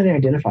know who are they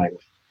identifying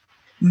with?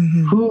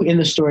 Mm-hmm. Who in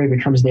the story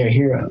becomes their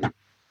hero?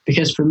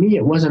 Because for me,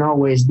 it wasn't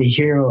always the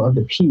hero of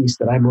the piece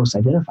that I most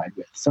identified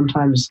with.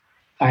 Sometimes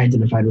I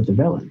identified with the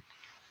villain.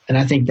 And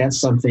I think that's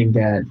something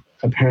that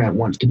a parent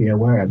wants to be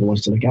aware of and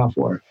wants to look out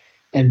for.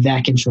 And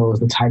that controls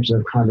the types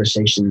of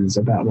conversations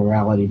about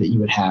morality that you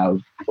would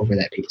have over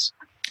that piece.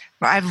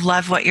 I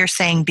love what you're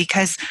saying,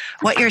 because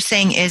what you're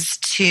saying is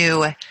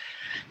to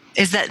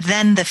is that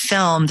then the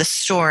film, the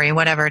story,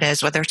 whatever it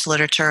is, whether it's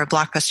literature or a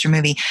blockbuster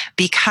movie,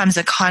 becomes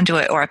a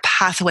conduit or a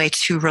pathway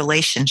to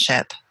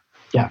relationship.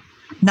 Yeah.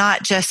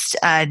 Not just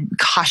a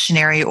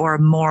cautionary or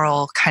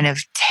moral kind of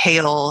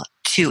tale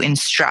to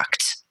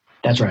instruct.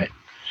 That's right.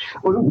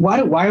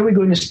 Why are we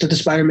going to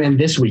Spider-Man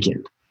this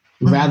weekend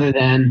rather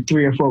than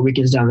 3 or 4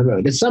 weekends down the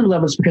road? At some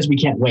level, it's because we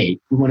can't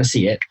wait. We want to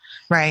see it.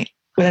 Right.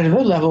 But at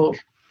another level,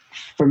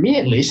 for me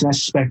at least, and I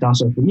suspect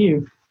also for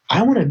you,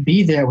 I want to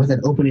be there with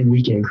an opening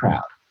weekend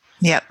crowd.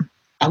 Yep.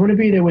 I want to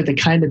be there with the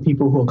kind of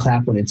people who will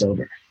clap when it's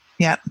over.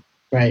 Yep.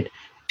 Right.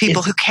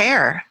 People who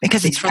care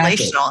because it's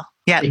relational.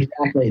 Yeah.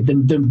 Exactly.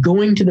 The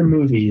going to the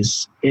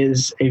movies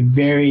is a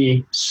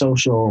very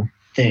social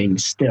thing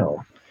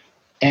still.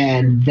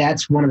 And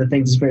that's one of the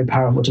things that's very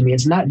powerful to me.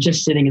 It's not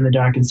just sitting in the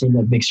dark and seeing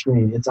that big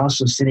screen. It's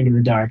also sitting in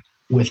the dark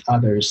with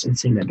others and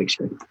seeing that big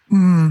screen.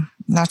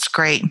 That's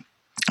great.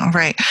 All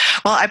right.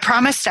 Well, I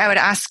promised I would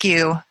ask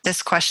you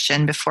this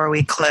question before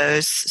we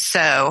close.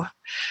 So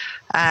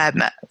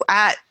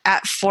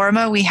at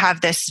Forma, we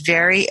have this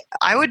very,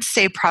 I would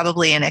say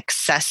probably an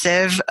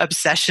excessive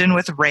obsession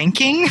with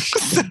ranking.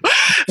 So,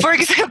 for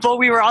example,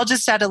 we were all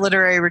just at a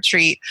literary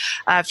retreat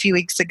a few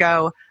weeks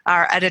ago,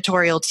 our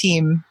editorial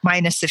team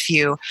minus a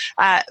few,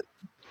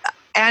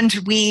 and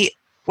we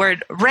were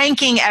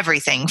ranking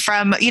everything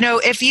from,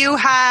 if you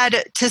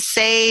had to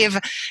save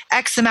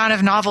X amount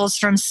of novels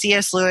from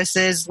C.S.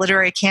 Lewis's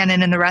literary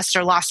canon and the rest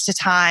are lost to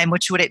time,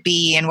 which would it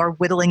be? And we're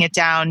whittling it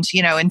down to,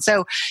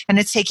 and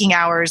it's taking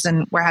hours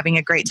and we're having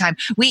a great time.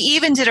 We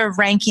even did a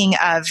ranking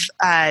of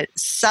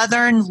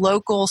Southern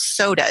local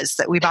sodas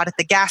that we bought at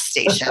the gas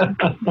station,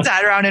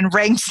 sat around and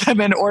ranked them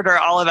in order,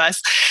 all of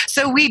us.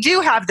 So we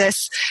do have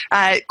this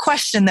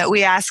question that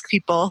we ask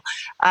people,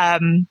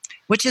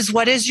 which is,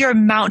 what is your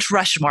Mount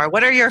Rushmore?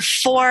 What are your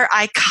 4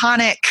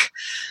 iconic,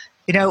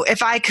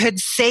 if I could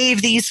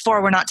save these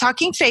 4, we're not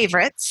talking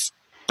favorites,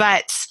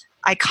 but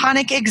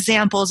iconic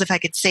examples, if I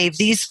could save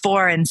these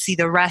 4 and see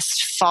the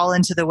rest fall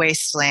into the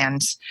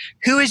wasteland,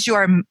 who is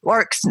your,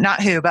 or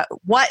not who, but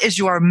what is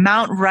your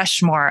Mount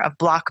Rushmore of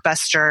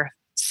blockbuster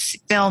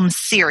film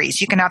series?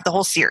 You can have the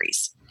whole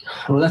series.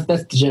 Well,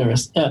 that's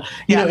generous.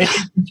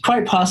 It's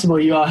quite possible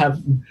you all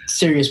have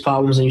serious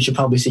problems and you should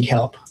probably seek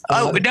help.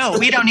 Oh, no,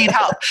 we don't need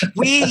help.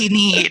 We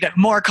need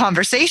more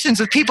conversations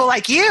with people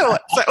like you.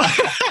 So.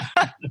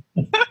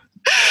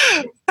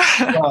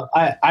 Well,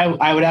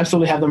 I would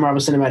absolutely have the Marvel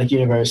Cinematic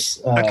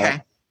Universe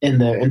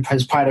in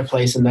pride of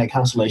place in that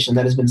constellation.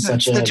 That has been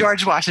such the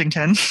George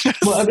Washington.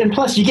 Well, and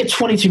plus you get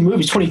 23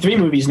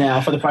 movies now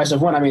for the price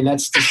of one. I mean,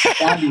 that's just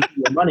value for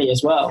your money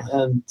as well,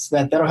 and so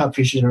that'll help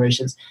future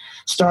generations.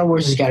 Star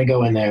Wars has got to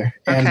go in there,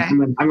 and I'm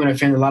going to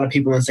offend a lot of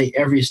people and say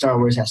every Star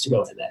Wars has to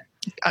go in there.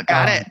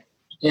 Got it.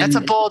 That's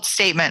a bold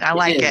statement. I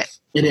like it.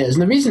 It is.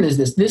 And the reason is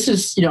this. This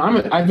is,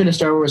 I've been a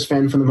Star Wars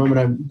fan from the moment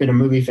I've been a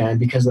movie fan,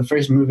 because the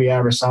first movie I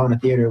ever saw in the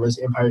theater was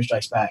Empire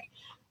Strikes Back.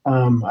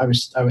 I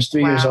was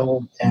 3 years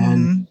old,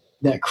 and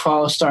that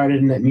crawl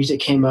started and that music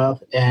came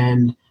up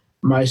and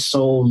my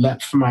soul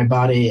leapt from my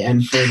body.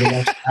 And for the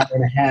next hour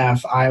and a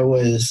half, I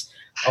was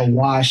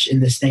awash in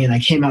this thing. And I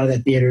came out of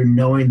that theater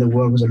knowing the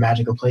world was a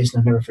magical place,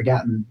 and I've never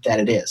forgotten that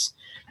it is.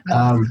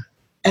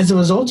 As a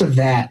result of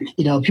that,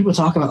 people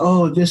talk about,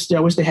 I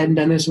wish they hadn't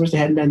done this, I wish they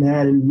hadn't done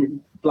that,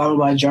 and blah, blah,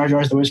 blah. Jar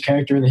Jar is the worst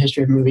character in the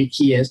history of the movie.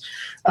 He is.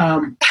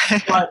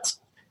 But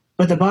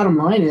the bottom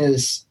line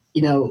is,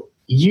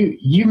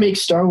 you make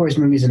Star Wars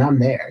movies and I'm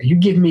there. You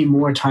give me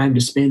more time to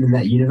spend in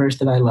that universe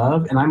that I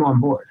love, and I'm on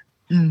board.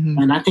 Mm-hmm.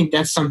 And I think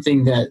that's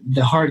something that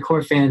the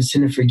hardcore fans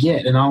tend to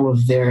forget, and all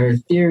of their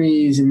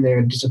theories and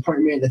their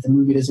disappointment that the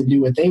movie doesn't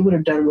do what they would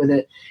have done with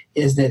it,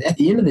 is that at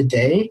the end of the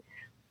day,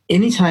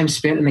 any time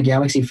spent in a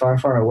galaxy far,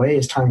 far away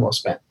is time well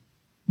spent.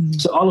 Mm-hmm.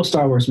 So all of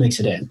Star Wars makes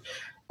it in.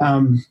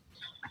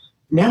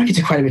 Now I get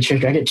to quite a bit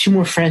trickier. I get 2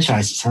 more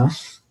franchises, huh?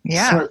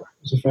 Yeah.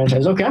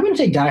 Franchise. Okay, I'm going to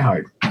take Die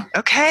Hard.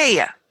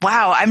 Okay.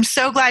 Wow. I'm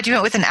so glad you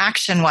went with an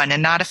action one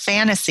and not a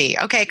fantasy.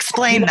 Okay,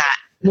 explain that.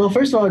 Well,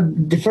 first of all,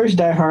 the first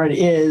Die Hard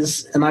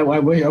is, and I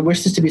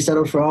wish this to be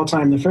settled for all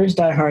time, the first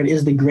Die Hard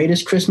is the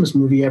greatest Christmas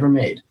movie ever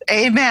made.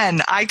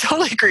 Amen. I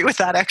totally agree with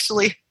that,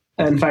 actually.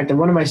 In fact,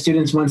 one of my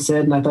students once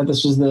said, and I thought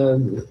this was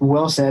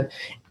well said,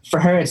 for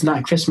her, it's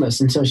not Christmas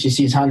until she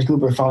sees Hans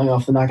Gruber falling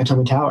off the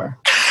Nakatomi Tower.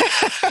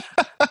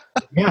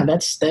 Yeah,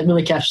 that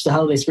really captures the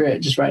holiday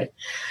spirit just right.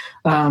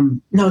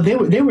 No,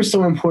 they were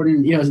so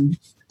important.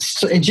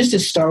 Just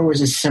as Star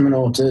Wars is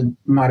seminal to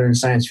modern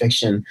science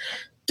fiction,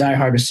 Die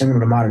Hard was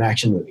seminal to modern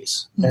action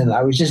movies. Mm-hmm. And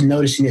I was just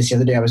noticing this the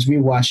other day. I was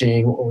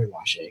rewatching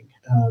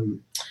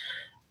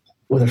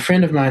with a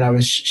friend of mine. I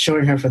was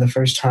showing her for the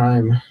first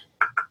time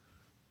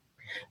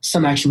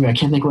some action movie. I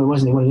can't think what it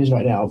was and what it is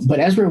right now. But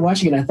as we were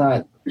watching it, I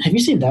thought, have you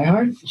seen Die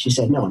Hard? She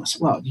said, no. And I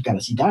said, well, you got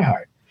to see Die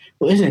Hard.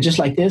 Well, isn't it just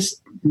like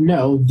this?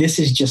 No, this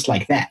is just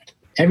like that.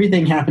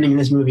 Everything happening in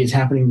this movie is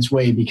happening this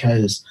way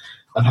because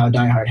of how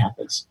Die Hard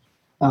happens.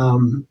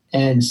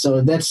 And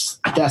so that's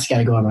got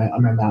to go on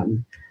my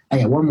mountain. I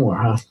got one more,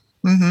 huh?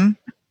 Mm-hmm.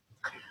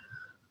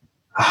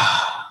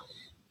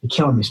 You're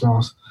killing me,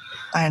 Smalls.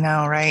 I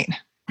know, right?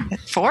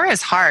 4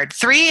 is hard.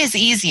 3 is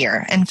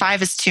easier, and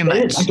 5 is too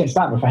much. I can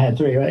stop if I had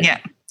 3, right? Yeah.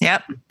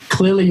 Yep.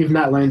 Clearly, you've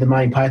not learned the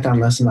Monty Python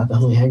lesson about the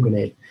holy hand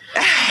grenade.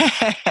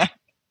 I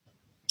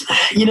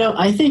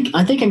think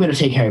I'm going to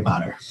take Harry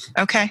Potter.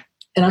 Okay.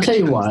 And I'll tell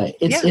you why.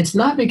 It's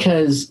not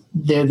because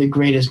they're the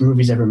greatest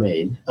movies ever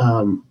made.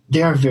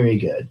 They are very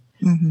good.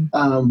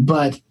 Mm-hmm.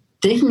 But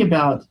thinking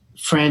about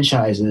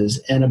franchises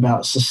and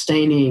about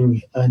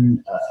sustaining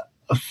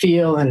a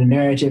feel and a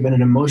narrative and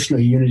an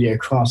emotional unity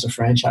across a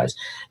franchise,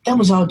 that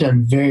was all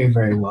done very,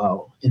 very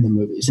well in the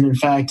movies. And in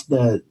fact,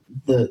 the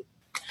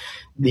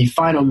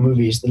final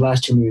movies, the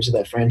last 2 movies of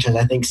that franchise,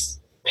 I think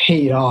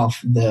paid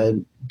off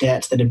the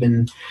debts that had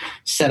been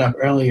set up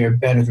earlier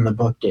better than the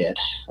book did.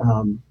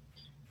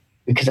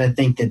 Because I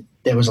think that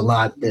there was a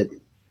lot that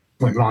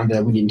went wrong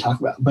that we didn't talk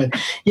about. But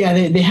yeah,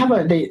 they have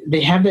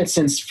that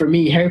sense. For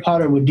me, Harry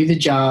Potter would do the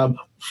job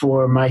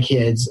for my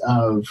kids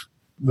of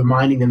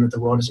reminding them that the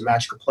world is a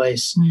magical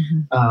place.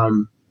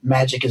 Mm-hmm.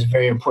 Magic is a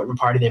very important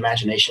part of the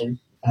imagination.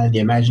 The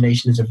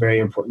imagination is a very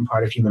important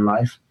part of human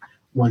life,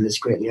 one that's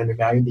greatly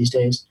undervalued these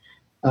days.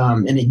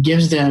 And it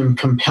gives them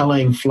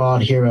compelling,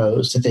 flawed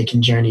heroes that they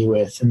can journey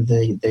with and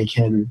they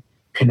can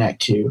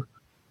connect to.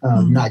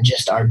 Not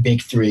just our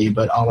big 3,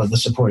 but all of the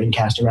supporting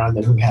cast around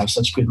them who have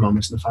such good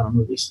moments in the final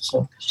movies.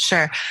 So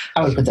sure,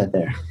 I would put that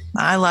there.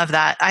 I love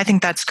that. I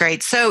think that's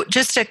great. So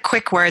just a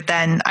quick word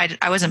then.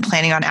 I wasn't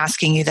planning on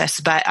asking you this,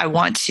 but I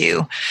want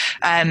to.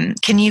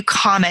 Can you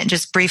comment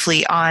just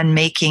briefly on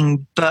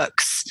making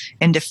books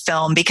into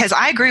film? Because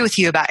I agree with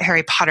you about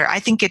Harry Potter. I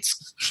think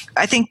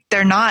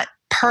they're not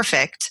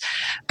perfect,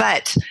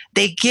 but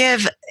they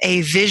give a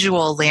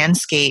visual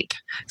landscape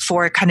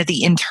for kind of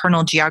the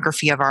internal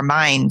geography of our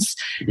minds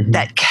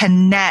that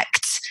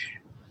connect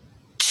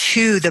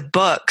to the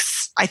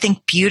books, I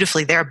think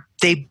beautifully.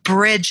 They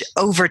bridge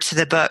over to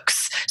the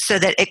books so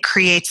that it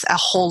creates a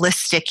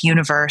holistic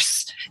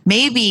universe,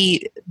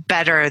 maybe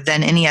better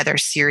than any other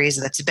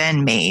series that's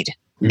been made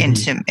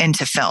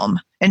into film.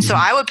 And so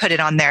I would put it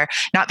on there,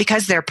 not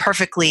because they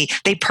perfectly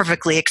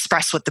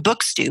express what the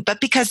books do,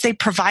 but because they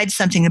provide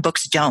something the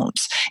books don't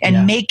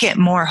and make it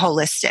more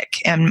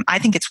holistic. And I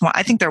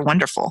think they're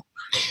wonderful.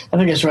 I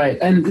think that's right.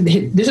 And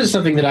this is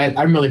something that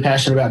I'm really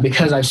passionate about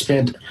because I've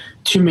spent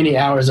too many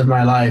hours of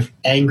my life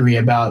angry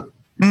about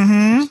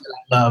that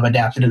I love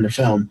adapted into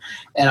film.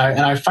 And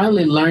I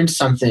finally learned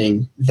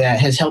something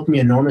that has helped me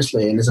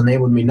enormously and has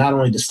enabled me not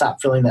only to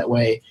stop feeling that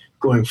way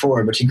going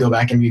forward, but to go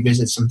back and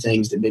revisit some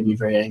things that made me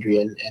very angry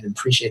and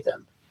appreciate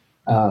them.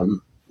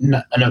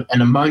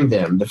 And among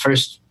them, the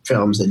first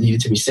films that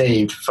needed to be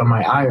saved from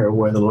my ire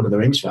were the Lord of the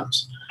Rings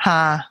films.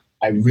 I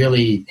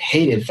really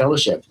hated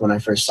Fellowship when I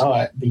first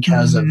saw it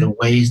because of the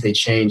ways they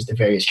changed the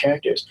various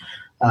characters.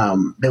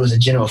 There was a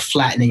general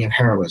flattening of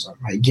heroism.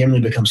 Right? Gimli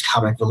becomes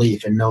comic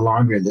relief and no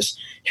longer this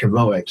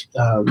heroic,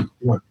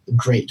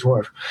 great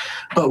dwarf.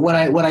 But what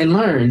I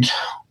learned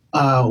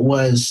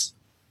was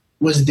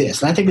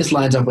this, and I think this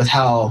lines up with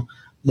how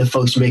the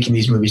folks making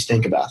these movies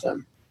think about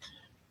them.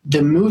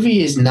 The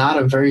movie is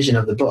not a version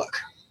of the book.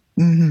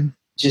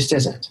 Just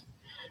isn't.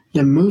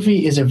 The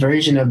movie is a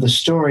version of the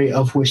story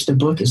of which the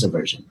book is a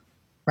version.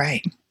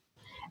 Right.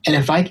 And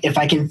if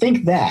I can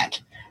think that,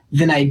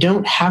 then I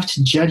don't have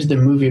to judge the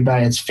movie by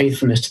its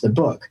faithfulness to the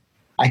book.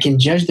 I can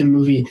judge the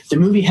movie. The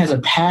movie has a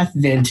path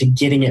then to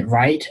getting it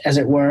right, as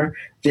it were,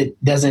 that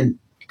doesn't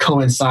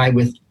coincide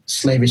with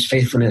slavish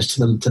faithfulness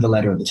to the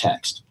letter of the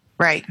text.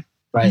 Right.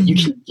 Right.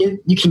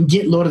 You can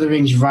get Lord of the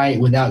Rings right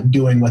without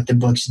doing what the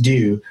books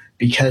do,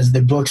 because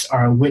the books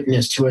are a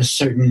witness to a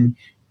certain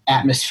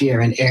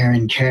atmosphere and air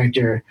and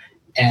character,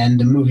 and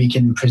the movie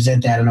can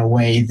present that in a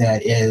way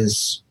that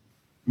is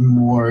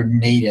more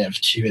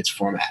native to its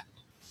format.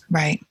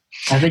 Right.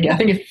 I think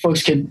if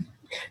folks could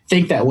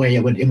think that way,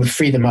 it would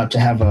free them up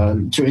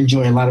to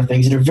enjoy a lot of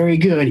things that are very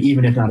good,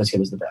 even if not as good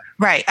as the book.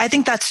 Right. I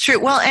think that's true.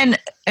 Well,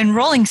 and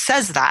Rowling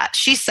says that.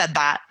 She said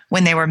that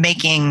when they were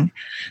making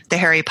the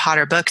Harry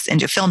Potter books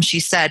into film.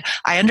 She said,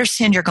 I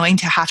understand you're going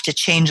to have to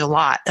change a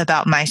lot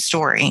about my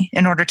story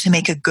in order to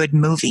make a good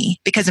movie,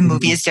 because a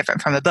movie is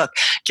different from a book.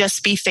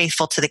 Just be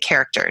faithful to the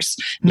characters.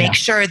 Make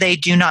sure they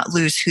do not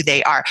lose who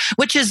they are,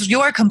 which is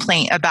your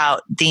complaint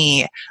about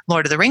the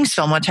Lord of the Rings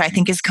film, which I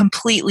think is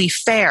completely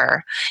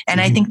fair. And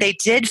I think they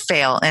did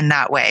fail in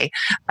that way.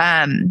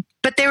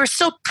 But they were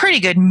still pretty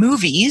good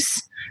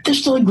movies. They're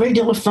still a great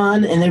deal of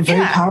fun, and they're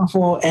very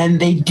powerful,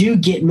 and they do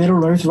get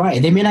Middle-earth right.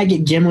 They may not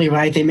get Gimli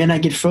right, they may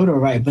not get Frodo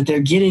right, but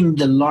they're getting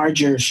the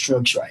larger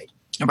strokes right.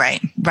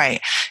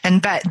 Right.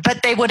 And but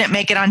they wouldn't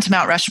make it onto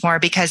Mount Rushmore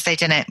because they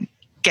didn't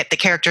get the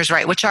characters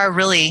right, which are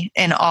really,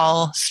 in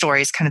all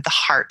stories, kind of the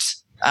heart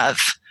of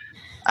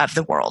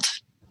the world.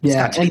 It's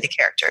got to be the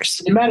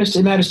characters. It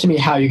matters to me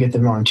how you get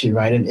them wrong too,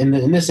 right? And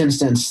in this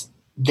instance,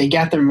 they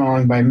got them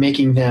wrong by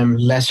making them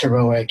less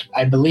heroic,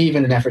 I believe,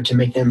 in an effort to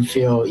make them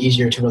feel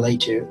easier to relate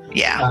to.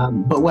 Yeah.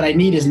 But what I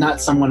need is not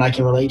someone I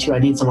can relate to. I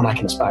need someone I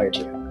can aspire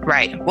to.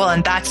 Right. Well,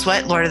 and that's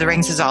what Lord of the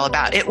Rings is all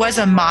about. It was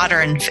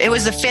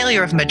a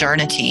failure of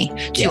modernity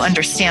to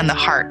understand the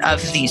heart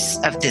of these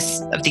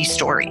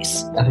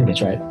stories. I think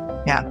that's right.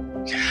 Yeah.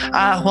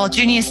 Well,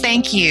 Junius,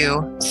 thank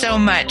you so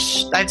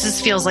much. That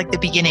just feels like the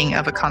beginning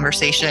of a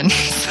conversation.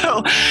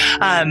 So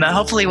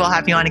hopefully we'll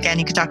have you on again.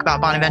 You can talk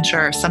about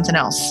Bonaventure or something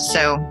else.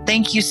 So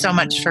thank you so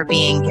much for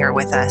being here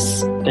with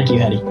us. Thank you,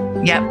 Hattie.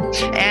 Yep.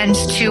 And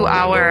to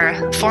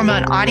our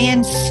Forma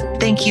audience,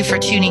 thank you for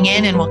tuning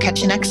in, and we'll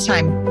catch you next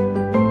time.